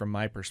sharing from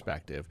my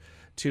perspective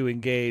to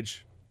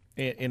engage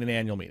in an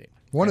annual meeting.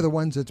 One of the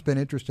ones that's been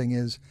interesting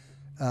is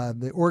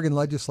the Oregon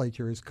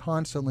legislature is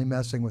constantly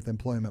messing with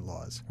employment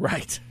laws.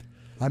 Right.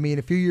 I mean,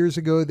 a few years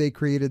ago, they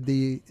created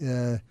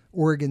the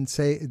Oregon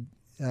Saves.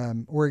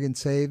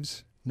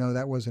 No,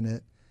 that wasn't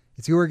it.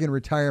 It's the Oregon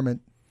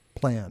Retirement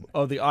Plan.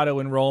 Oh, the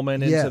auto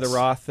enrollment into the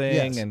Roth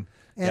thing.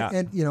 Yes.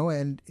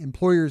 And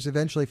employers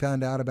eventually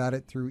found out about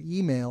it through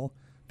email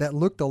that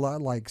looked a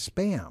lot like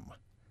spam.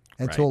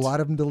 And so a lot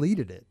of them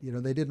deleted it.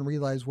 They didn't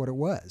realize what it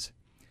was.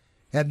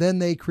 And then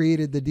they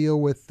created the deal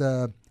with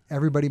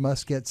everybody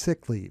must get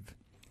sick leave.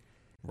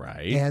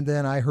 Right. And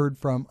then I heard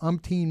from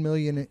umpteen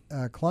million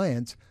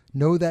clients,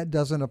 no, that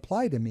doesn't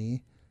apply to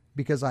me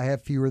because I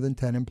have fewer than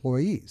 10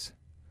 employees,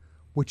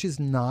 which is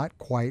not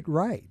quite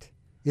right.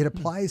 It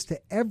applies to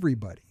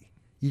everybody.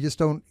 You just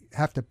don't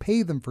have to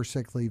pay them for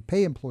sick leave,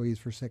 pay employees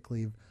for sick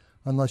leave,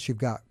 unless you've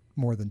got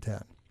more than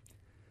 10.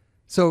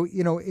 So,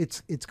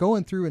 it's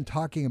going through and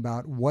talking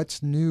about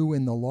what's new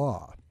in the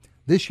law.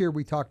 This year,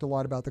 we talked a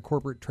lot about the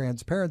Corporate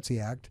Transparency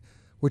Act,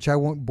 which I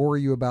won't bore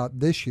you about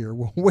this year.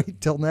 We'll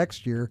wait till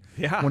next year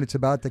when it's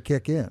about to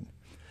kick in.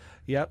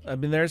 Yep. I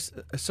mean,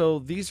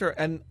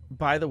 and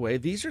by the way,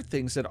 these are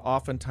things that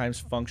oftentimes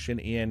function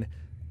in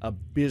a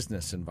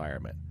business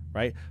environment,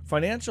 right?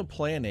 Financial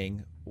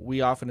planning,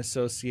 we often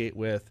associate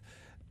with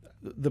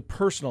the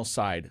personal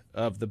side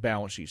of the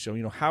balance sheet.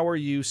 So, how are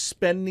you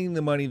spending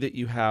the money that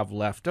you have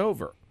left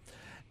over?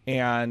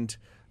 And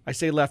I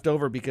say left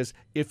over because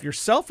if you're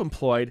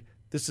self-employed,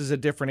 this is a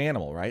different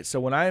animal, right? So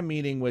when I'm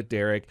meeting with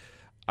Derek,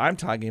 I'm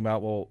talking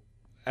about, well,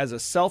 as a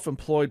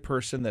self-employed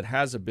person that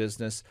has a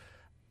business,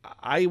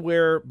 I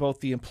wear both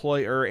the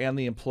employer and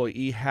the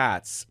employee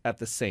hats at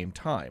the same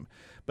time.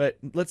 But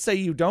let's say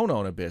you don't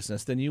own a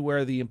business, then you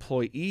wear the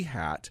employee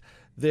hat,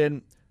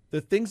 then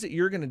the things that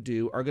you're going to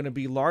do are going to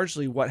be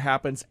largely what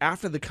happens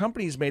after the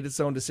company's made its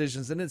own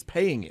decisions and it's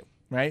paying you,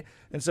 right?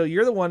 And so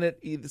you're the one that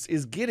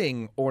is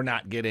getting or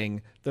not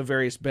getting the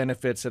various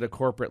benefits at a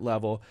corporate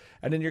level.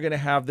 And then you're going to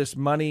have this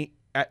money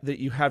that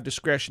you have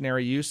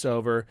discretionary use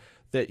over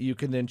that you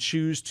can then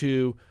choose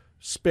to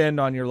spend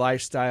on your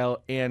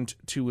lifestyle and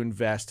to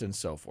invest and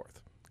so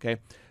forth,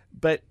 okay?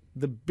 But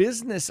the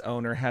business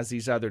owner has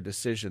these other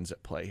decisions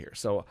at play here.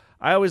 So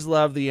I always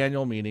love the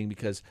annual meeting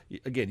because,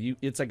 again,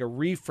 it's like a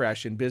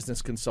refresh in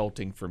business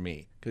consulting for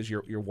me because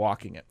you're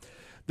walking it.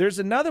 There's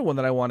another one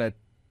that I want to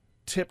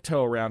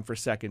tiptoe around for a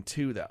second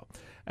too, though,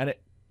 and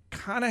it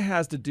kind of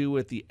has to do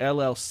with the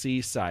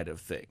LLC side of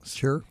things.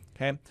 Sure.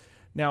 Okay.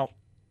 Now,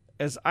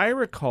 as I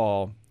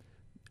recall,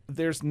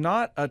 there's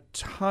not a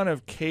ton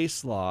of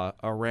case law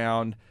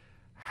around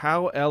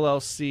how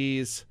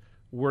LLCs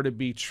were to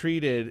be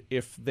treated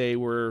if they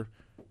were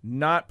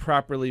not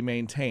properly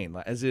maintained.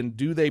 As in,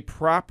 do they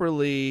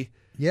properly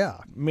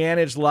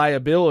manage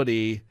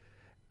liability?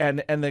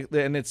 And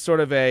it's sort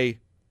of a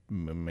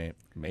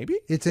maybe.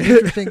 It's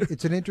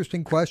an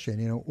interesting question.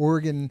 You know,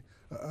 Oregon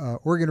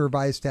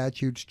Revised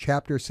Statutes,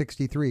 Chapter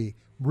 63,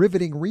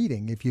 riveting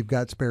reading if you've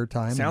got spare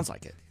time. Sounds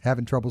like it.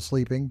 Having trouble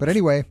sleeping, but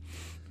anyway,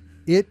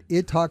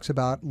 it talks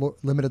about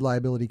limited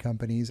liability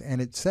companies,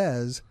 and it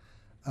says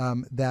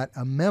that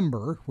a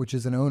member, which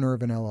is an owner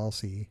of an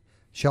LLC,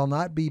 shall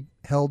not be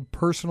held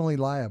personally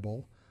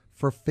liable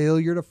for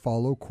failure to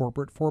follow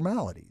corporate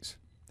formalities,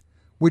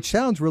 which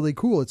sounds really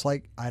cool. It's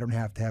like, I don't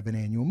have to have an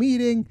annual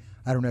meeting.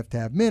 I don't have to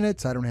have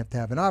minutes. I don't have to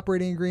have an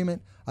operating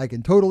agreement. I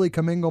can totally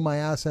commingle my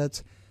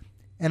assets.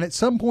 And at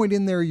some point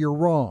in there, you're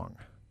wrong.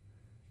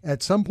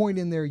 At some point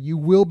in there, you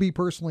will be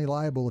personally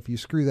liable if you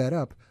screw that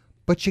up,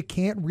 but you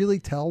can't really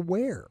tell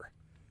where.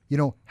 You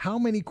know, how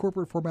many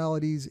corporate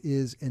formalities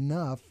is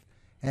enough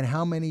and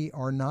how many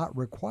are not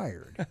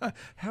required?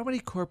 How many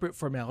corporate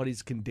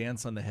formalities can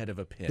dance on the head of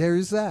a pin?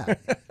 There's that.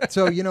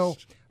 So, you know,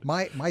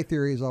 my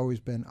theory has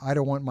always been, I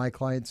don't want my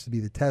clients to be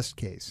the test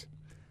case.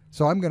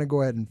 So I'm going to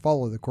go ahead and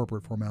follow the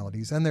corporate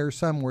formalities. And there are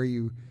some where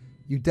you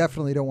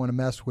definitely don't want to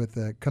mess with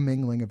the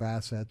commingling of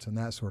assets and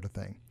that sort of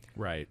thing.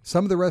 Right.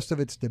 Some of the rest of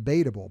it's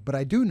debatable. But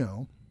I do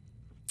know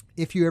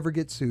if you ever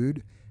get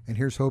sued, and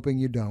here's hoping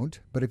you don't,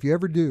 but if you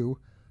ever do,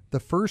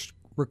 the first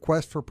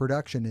request for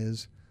production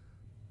is,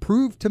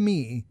 prove to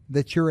me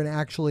that you're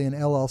actually an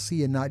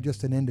LLC and not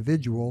just an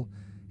individual,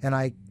 and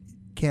I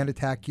can't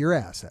attack your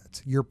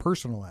assets, your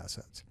personal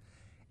assets.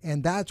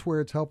 And that's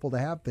where it's helpful to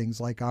have things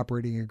like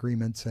operating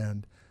agreements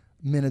and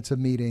minutes of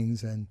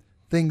meetings and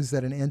things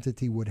that an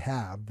entity would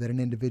have that an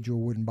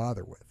individual wouldn't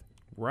bother with.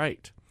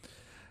 Right.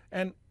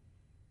 And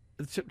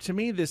to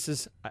me, this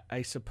is,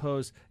 I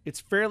suppose, it's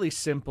fairly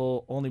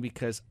simple only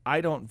because I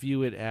don't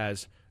view it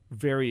as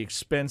very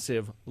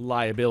expensive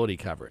liability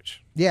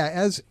coverage.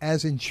 Yeah,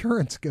 as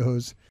insurance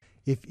goes,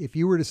 if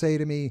you were to say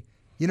to me,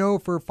 you know,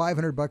 for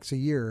 $500 a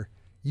year,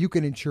 you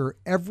can insure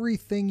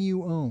everything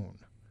you own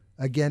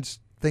against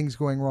things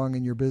going wrong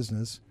in your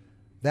business,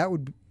 that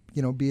would,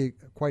 you know, be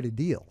quite a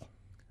deal.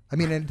 I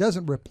mean, and it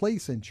doesn't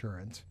replace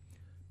insurance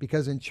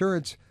because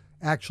insurance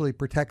actually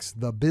protects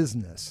the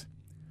business,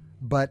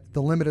 but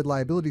the limited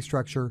liability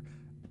structure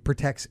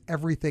protects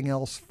everything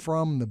else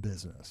from the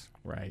business.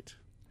 Right.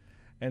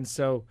 And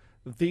so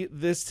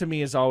this to me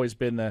has always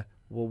been well,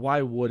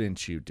 why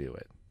wouldn't you do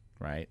it?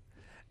 Right.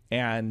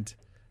 And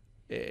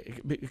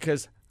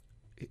because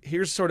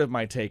here's sort of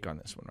my take on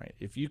this one, right?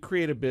 If you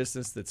create a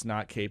business that's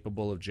not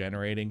capable of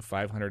generating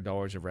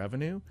 $500 of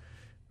revenue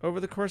over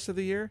the course of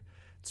the year,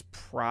 it's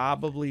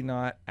probably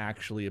not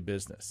actually a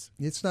business.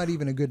 It's not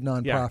even a good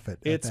nonprofit.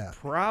 Yeah, it's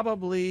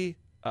probably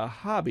a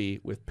hobby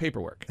with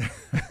paperwork.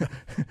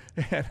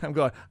 And I'm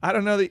going, I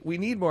don't know that we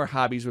need more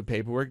hobbies with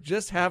paperwork.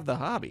 Just have the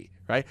hobby,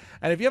 right?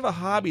 And if you have a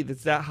hobby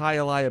that's that high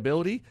a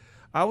liability,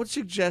 I would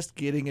suggest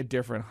getting a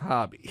different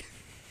hobby.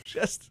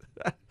 Just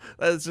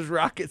this is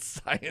rocket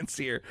science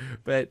here,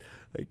 but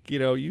like, you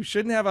know, you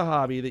shouldn't have a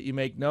hobby that you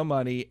make no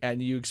money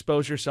and you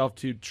expose yourself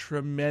to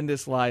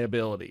tremendous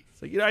liability.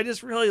 So, you know, I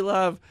just really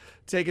love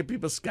taking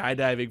people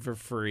skydiving for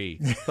free.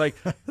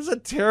 Like, this is a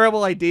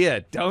terrible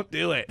idea. Don't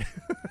do it.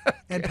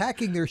 And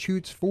packing their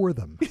chutes for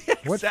them.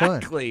 What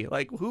exactly. fun.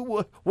 Like,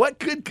 what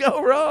could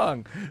go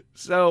wrong?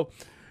 So,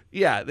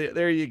 yeah,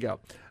 there you go.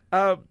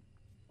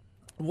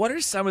 What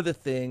are some of the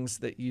things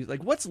that you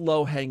like? What's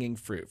low-hanging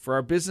fruit for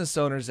our business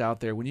owners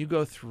out there when you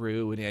go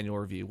through an annual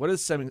review? What are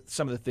some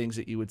of the things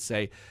that you would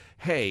say,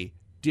 hey,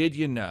 did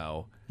you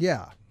know?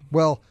 Yeah.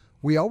 Well,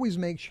 we always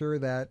make sure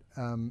that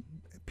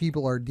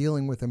people are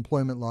dealing with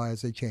employment law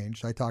as they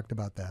change. I talked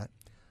about that.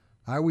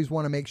 I always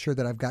want to make sure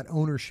that I've got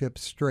ownership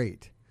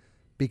straight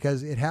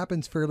because it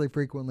happens fairly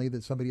frequently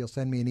that somebody will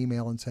send me an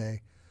email and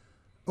say,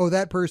 oh,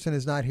 that person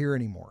is not here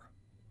anymore.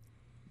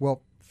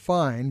 Well,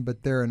 fine,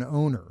 but they're an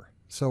owner.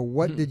 So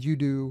what did you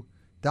do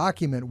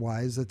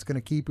document-wise that's going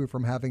to keep you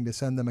from having to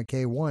send them a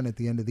K-1 at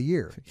the end of the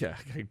year? Yeah,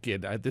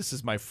 again, this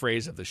is my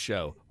phrase of the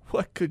show.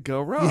 what could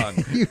go wrong?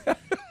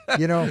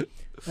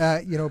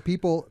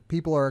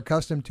 People are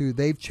accustomed to,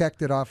 they've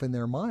checked it off in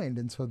their mind,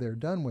 and so they're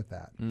done with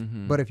that.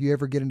 Mm-hmm. But if you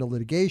ever get into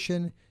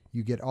litigation,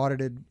 you get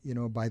audited,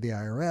 by the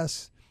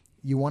IRS,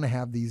 you want to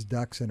have these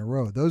ducks in a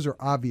row. Those are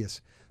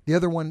obvious. The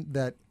other one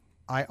that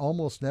I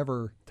almost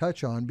never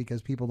touch on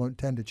because people don't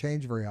tend to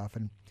change very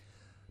often,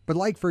 but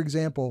like, for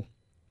example,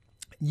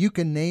 you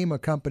can name a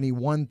company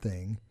one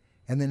thing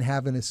and then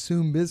have an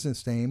assumed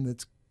business name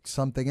that's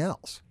something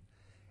else.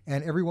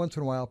 And every once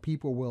in a while,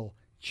 people will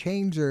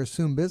change their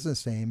assumed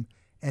business name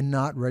and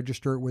not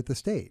register it with the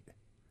state,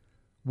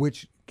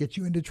 which gets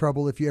you into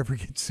trouble if you ever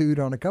get sued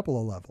on a couple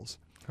of levels.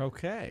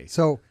 Okay.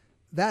 So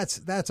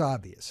that's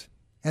obvious.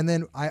 And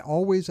then I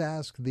always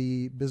ask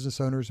the business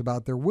owners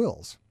about their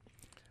wills.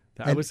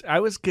 I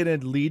was going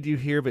to lead you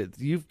here, but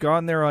you've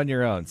gone there on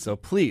your own. So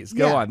please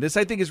go on. This,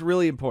 I think, is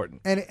really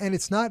important. And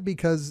it's not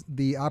because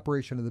the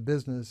operation of the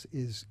business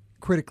is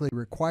critically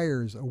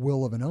requires a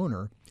will of an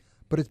owner,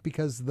 but it's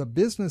because the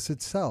business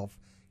itself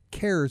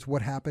cares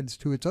what happens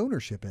to its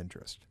ownership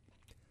interest,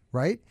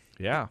 right?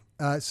 Yeah.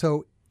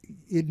 So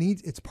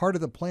it's part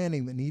of the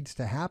planning that needs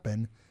to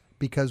happen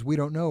because we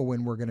don't know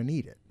when we're going to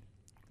need it.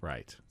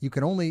 Right.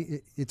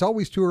 It's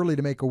always too early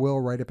to make a will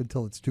right up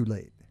until it's too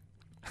late.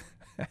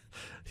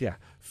 Yeah,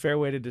 fair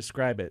way to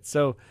describe it.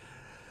 So,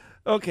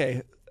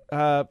 okay,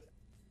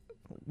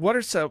 what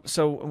are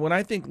so when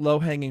I think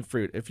low-hanging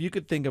fruit, if you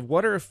could think of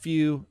what are a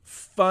few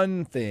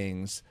fun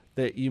things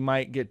that you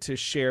might get to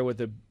share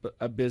with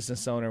a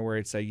business owner where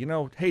it'd say,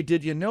 hey,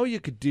 did you know you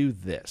could do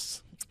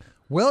this?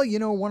 Well,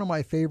 one of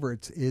my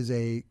favorites is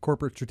a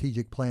corporate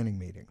strategic planning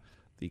meeting.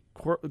 The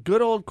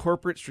good old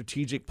corporate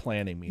strategic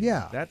planning meeting.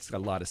 Yeah. That's a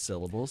lot of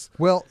syllables.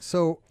 Well,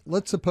 so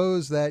let's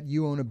suppose that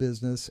you own a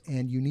business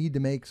and you need to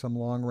make some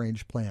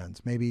long-range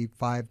plans, maybe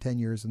 5-10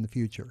 years in the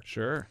future.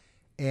 Sure.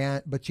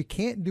 But you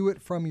can't do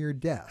it from your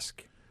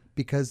desk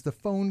because the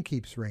phone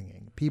keeps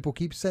ringing. People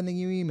keep sending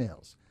you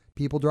emails.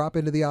 People drop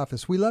into the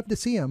office. We love to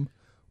see them.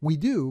 We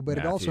do, but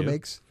Matthew. It also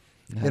makes...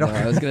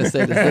 I was going to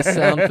say, does this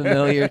sound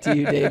familiar to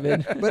you,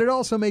 David? But it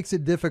also makes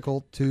it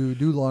difficult to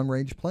do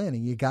long-range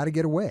planning. You got to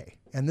get away.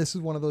 And this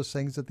is one of those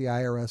things that the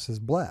IRS has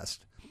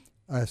blessed.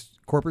 A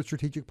corporate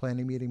strategic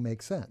planning meeting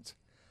makes sense.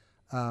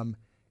 And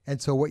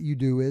so what you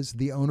do is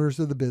the owners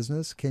of the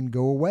business can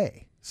go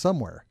away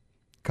somewhere.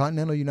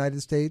 Continental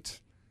United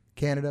States,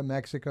 Canada,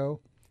 Mexico.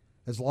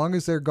 As long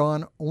as they're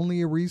gone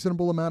only a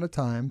reasonable amount of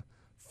time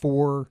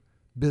for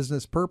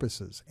business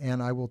purposes.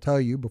 And I will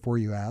tell you before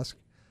you ask,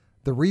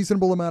 the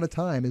reasonable amount of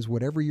time is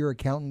whatever your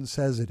accountant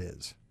says it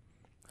is.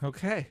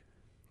 Okay.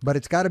 But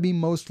it's got to be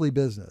mostly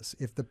business.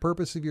 If the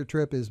purpose of your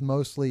trip is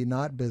mostly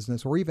not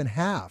business or even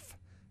half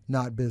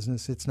not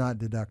business, it's not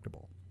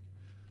deductible.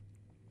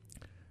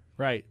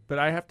 Right. But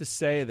I have to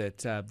say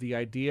that the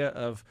idea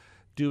of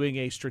doing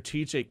a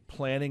strategic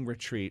planning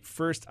retreat,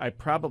 first, I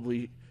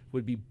probably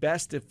would be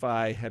best if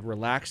I had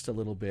relaxed a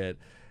little bit.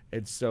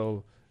 And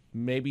so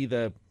maybe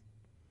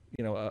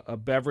a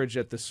beverage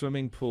at the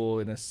swimming pool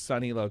in a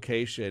sunny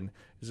location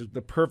is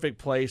the perfect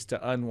place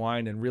to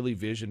unwind and really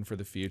vision for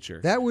the future.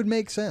 That would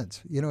make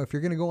sense. If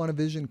you're going to go on a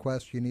vision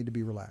quest, you need to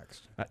be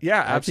relaxed.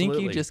 Yeah, absolutely. I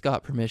think you just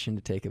got permission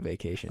to take a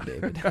vacation,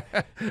 David.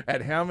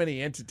 And how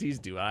many entities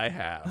do I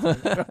have?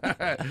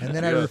 And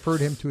then I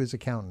referred him to his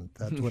accountant.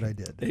 That's what I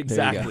did.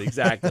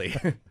 Exactly.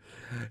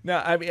 No,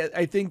 I mean,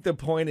 I think the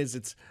point is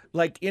it's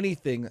like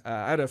anything.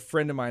 I had a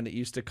friend of mine that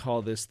used to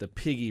call this the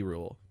piggy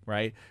rule,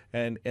 right?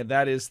 And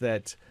that is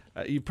that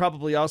you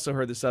probably also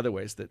heard this other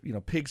ways that,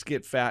 pigs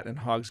get fat and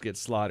hogs get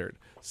slaughtered.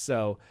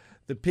 So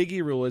the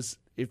piggy rule is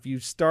if you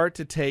start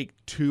to take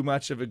too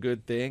much of a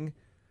good thing,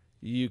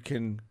 you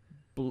can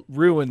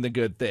ruin the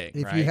good thing.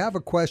 If you have a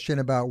question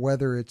about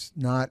whether it's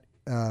not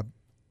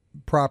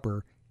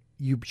proper,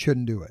 you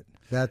shouldn't do it.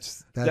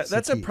 That's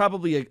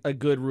probably a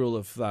good rule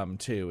of thumb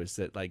too. Is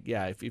that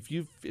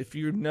if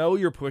you know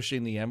you're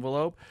pushing the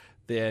envelope,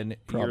 then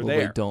probably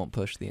you're there. Don't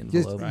push the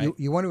envelope. Just,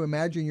 you want to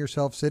imagine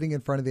yourself sitting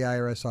in front of the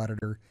IRS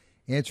auditor,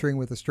 answering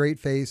with a straight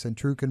face and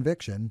true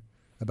conviction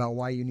about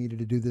why you needed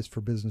to do this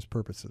for business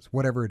purposes,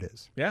 whatever it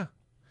is. Yeah,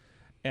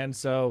 and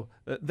so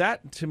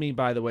that to me,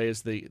 by the way,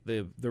 is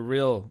the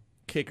real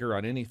kicker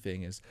on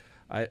anything. Is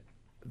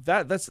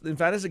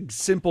that is a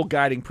simple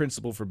guiding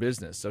principle for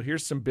business. So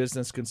here's some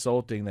business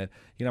consulting that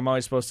I'm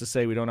always supposed to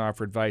say we don't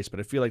offer advice, but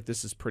I feel like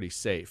this is pretty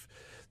safe.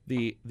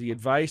 The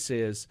advice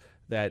is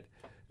that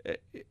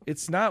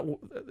it's not,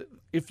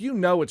 if you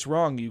know it's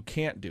wrong, you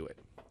can't do it.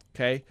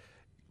 Okay.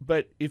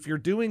 But if you're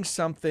doing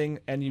something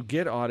and you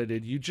get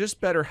audited, you just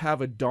better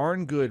have a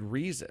darn good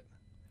reason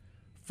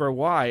for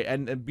why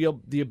and be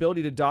the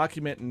ability to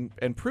document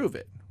and prove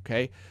it.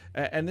 Okay.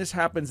 And this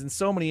happens in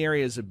so many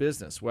areas of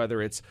business,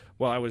 whether it's,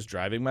 I was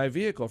driving my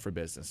vehicle for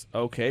business.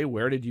 Okay.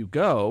 Where did you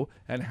go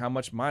and how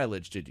much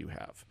mileage did you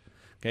have?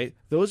 Okay.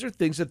 Those are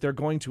things that they're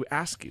going to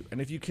ask you.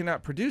 And if you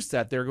cannot produce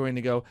that, they're going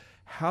to go,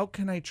 how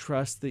can I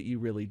trust that you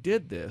really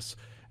did this?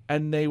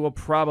 And they will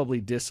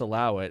probably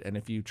disallow it. And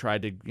if you try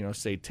to,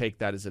 say, take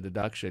that as a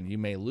deduction, you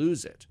may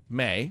lose it.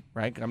 Right?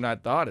 I'm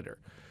not the auditor.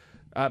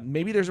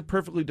 Maybe there's a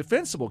perfectly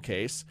defensible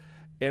case.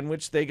 in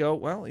which they go,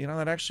 well,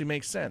 that actually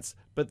makes sense.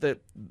 But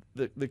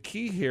the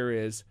key here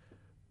is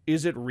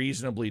it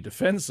reasonably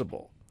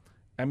defensible?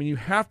 I mean, you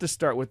have to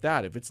start with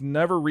that. If it's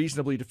never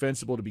reasonably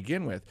defensible to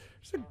begin with,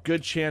 there's a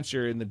good chance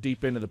you're in the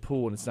deep end of the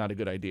pool and it's not a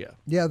good idea.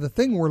 Yeah, the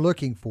thing we're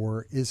looking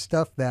for is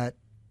stuff that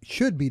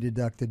should be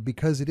deducted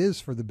because it is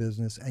for the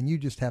business and you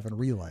just haven't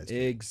realized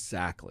it.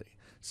 Exactly.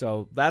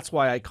 So that's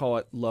why I call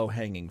it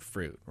low-hanging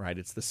fruit, right?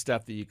 It's the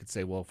stuff that you could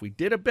say, well, if we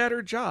did a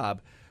better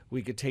job,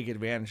 we could take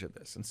advantage of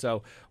this. And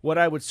so what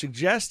I would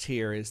suggest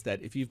here is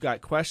that if you've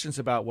got questions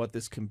about what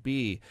this can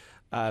be,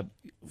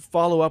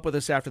 follow up with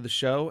us after the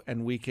show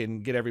and we can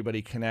get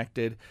everybody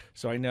connected.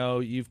 So I know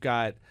you've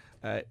got,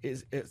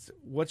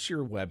 what's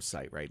your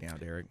website right now,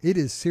 Derek? It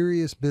is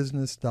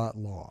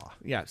seriousbusiness.law.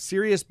 Yeah,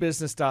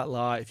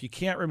 seriousbusiness.law. If you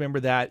can't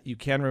remember that, you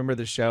can remember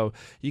the show.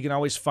 You can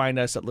always find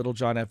us at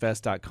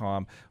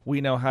littlejohnfs.com.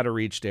 We know how to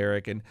reach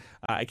Derek, and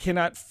I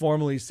cannot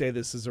formally say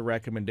this is a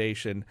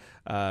recommendation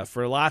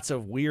for lots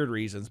of weird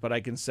reasons, but I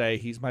can say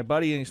he's my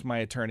buddy and he's my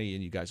attorney,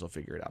 and you guys will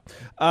figure it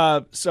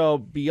out. So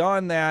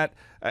beyond that,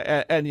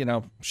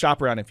 and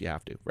shop around if you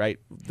have to, right?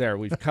 There,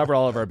 we've covered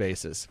all of our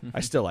bases.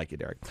 I still like you,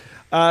 Derek.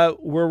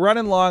 We're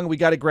running long. We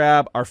got to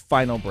grab our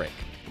final break.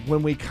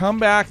 When we come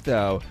back,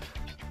 though,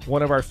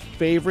 one of our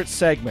favorite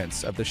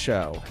segments of the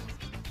show,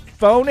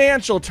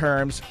 financial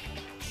terms.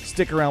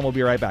 Stick around. We'll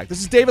be right back.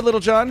 This is David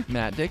Littlejohn,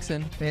 Matt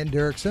Dixon, and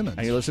Derek Simmons.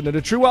 And you're listening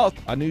to True Wealth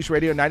on News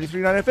Radio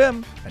 93.9 FM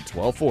and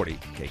 1240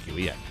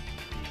 KQEN.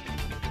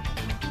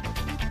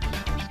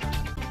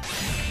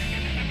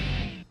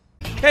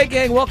 Hey,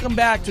 gang, welcome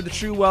back to the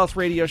True Wealth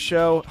Radio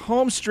Show.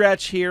 Home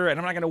stretch here, and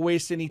I'm not going to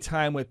waste any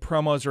time with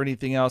promos or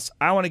anything else.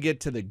 I want to get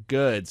to the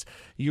goods.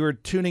 You are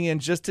tuning in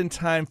just in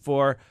time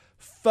for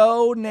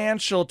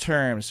financial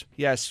terms.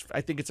 Yes,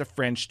 I think it's a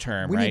French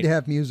term, we right? need to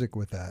have music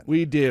with that.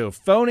 We do.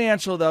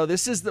 Financial, though,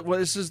 this is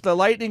the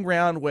lightning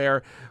round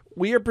where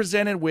we are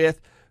presented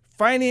with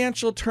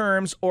financial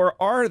terms, or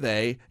are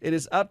they? It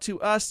is up to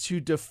us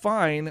to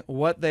define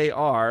what they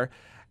are.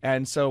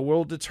 And so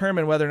we'll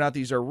determine whether or not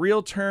these are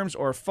real terms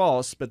or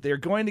false, but they're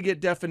going to get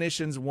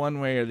definitions one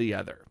way or the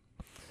other.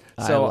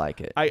 So I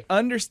like it. I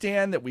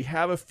understand that we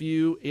have a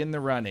few in the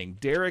running.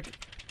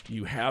 Derek,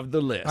 you have the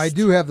list. I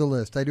do have the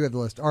list.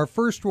 Our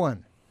first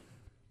one,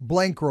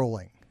 blank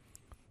rolling.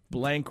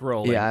 Blank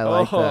rolling. Yeah, I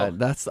like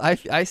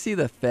that. I see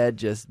the Fed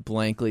just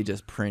blankly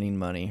just printing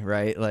money,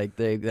 right? Like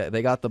they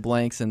got the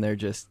blanks and they're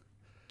just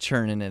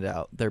churning it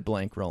out. They're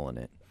blank rolling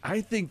it.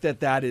 I think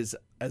that is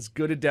as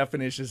good a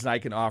definition as I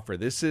can offer.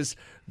 This is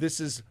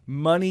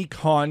money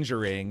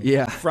conjuring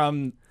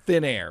from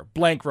thin air,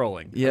 blank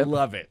rolling. Yep. I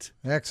love it.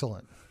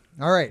 Excellent.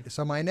 All right,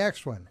 so my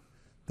next one,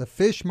 the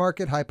fish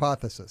market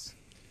hypothesis.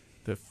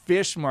 The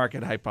fish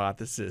market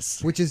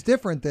hypothesis. Which is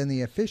different than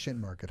the efficient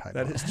market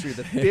hypothesis. That is true.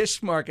 The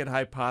fish market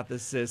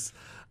hypothesis,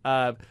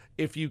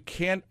 if you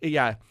can't,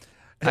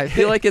 I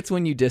feel like it's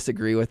when you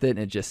disagree with it and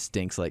it just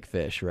stinks like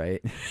fish,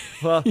 right?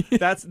 Well,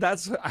 that's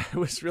I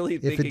was really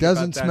thinking if it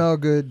doesn't about that. smell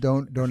good,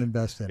 don't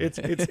invest in it.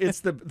 It's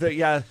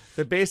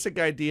the basic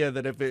idea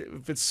that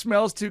if it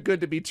smells too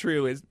good to be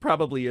true, it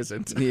probably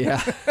isn't.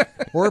 Yeah.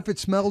 Or if it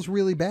smells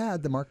really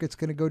bad, the market's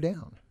going to go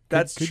down.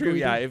 That's true.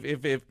 Yeah.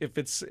 If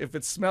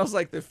it smells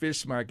like the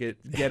fish market,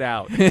 get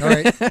out. All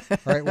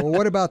right. Well,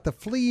 what about the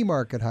flea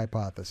market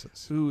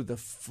hypothesis? Ooh, the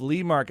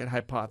flea market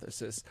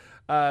hypothesis.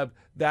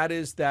 That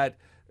is that.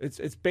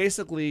 It's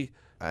basically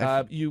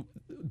you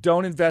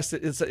don't invest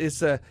it.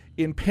 It's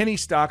in penny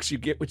stocks you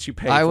get what you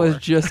pay for. I was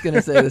just going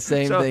to say the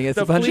same thing. It's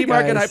the a bunch flea of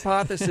guys. market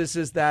hypothesis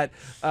is that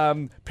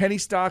penny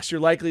stocks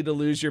you're likely to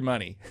lose your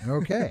money.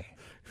 Okay,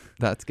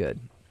 that's good.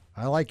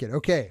 I like it.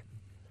 Okay,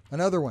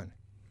 another one.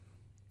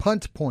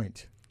 Punt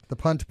point. The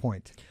punt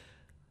point.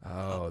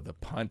 Oh, the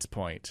punt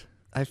point.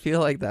 I feel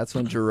like that's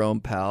when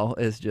Jerome Powell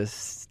is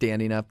just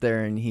standing up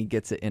there and he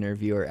gets an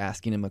interviewer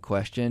asking him a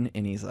question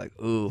and he's like,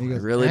 ooh, I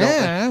really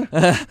don't.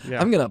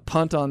 I'm going to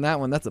punt on that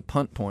one. That's a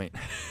punt point.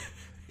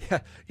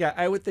 Yeah,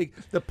 I would think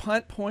the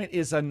punt point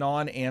is a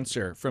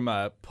non-answer from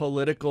a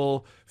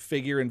political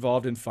figure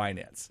involved in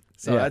finance.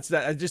 So that's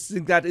that. I just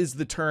think that is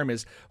the term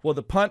is, well,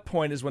 the punt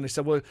point is when they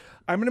said, well,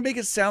 I'm going to make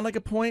it sound like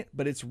a point,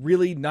 but it's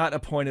really not a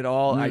point at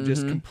all. I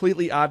just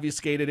completely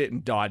obfuscated it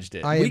and dodged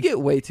it. We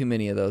get way too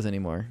many of those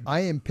anymore.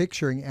 I am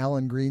picturing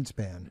Alan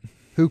Greenspan,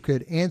 who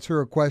could answer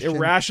a question.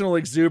 Irrational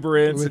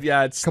exuberance. With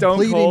it's stone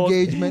complete cold.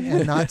 engagement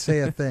and not say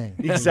a thing.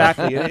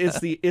 Exactly.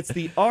 It's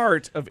the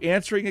art of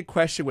answering a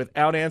question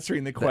without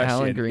answering the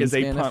question is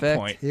a punt effect.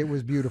 point. It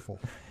was beautiful.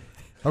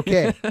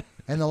 Okay.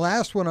 And the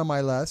last one on my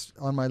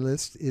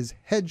list is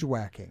hedge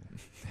whacking.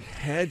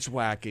 Hedge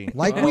whacking.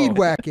 Like weed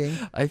whacking,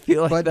 I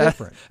feel like but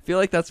different. I feel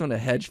like that's when a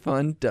hedge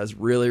fund does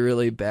really,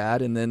 really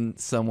bad, and then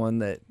someone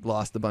that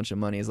lost a bunch of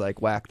money is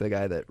like, whack the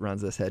guy that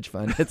runs this hedge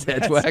fund. It's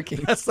hedge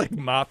whacking. That's like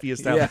mafia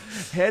style. Yeah.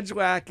 Hedge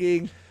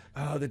whacking,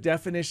 the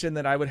definition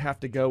that I would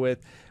have to go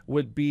with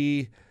would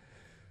be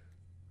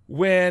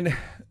when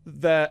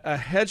a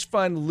hedge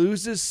fund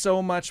loses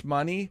so much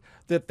money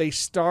that they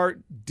start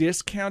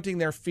discounting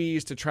their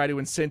fees to try to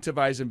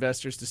incentivize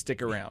investors to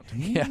stick around.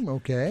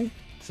 Okay.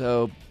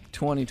 So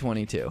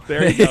 2022.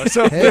 There you go.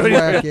 So Head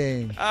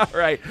whacking. All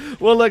right.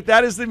 Well, look,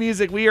 that is the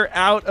music. We are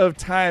out of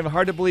time.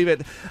 Hard to believe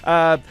it.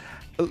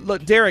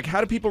 Look, Derek,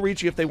 how do people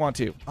reach you if they want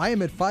to? I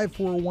am at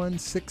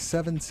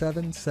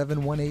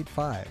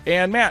 541-677-7185.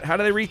 And Matt, how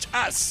do they reach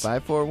us?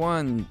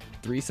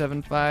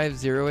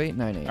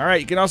 541-375-0898. All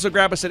right. You can also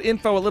grab us at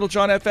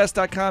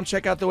info@littlejohnfs.com.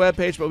 Check out the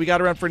webpage, but we got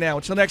to run for now.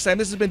 Until next time,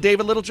 this has been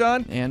David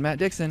Littlejohn. And Matt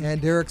Dixon.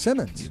 And Derek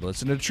Simmons. You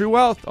listen to True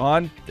Wealth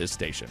on this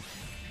station.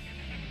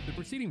 The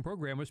preceding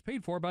program was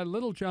paid for by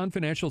Little John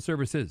Financial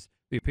Services.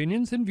 The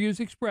opinions and views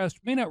expressed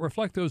may not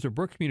reflect those of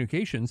Brooke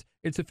Communications,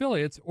 its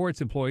affiliates, or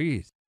its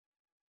employees.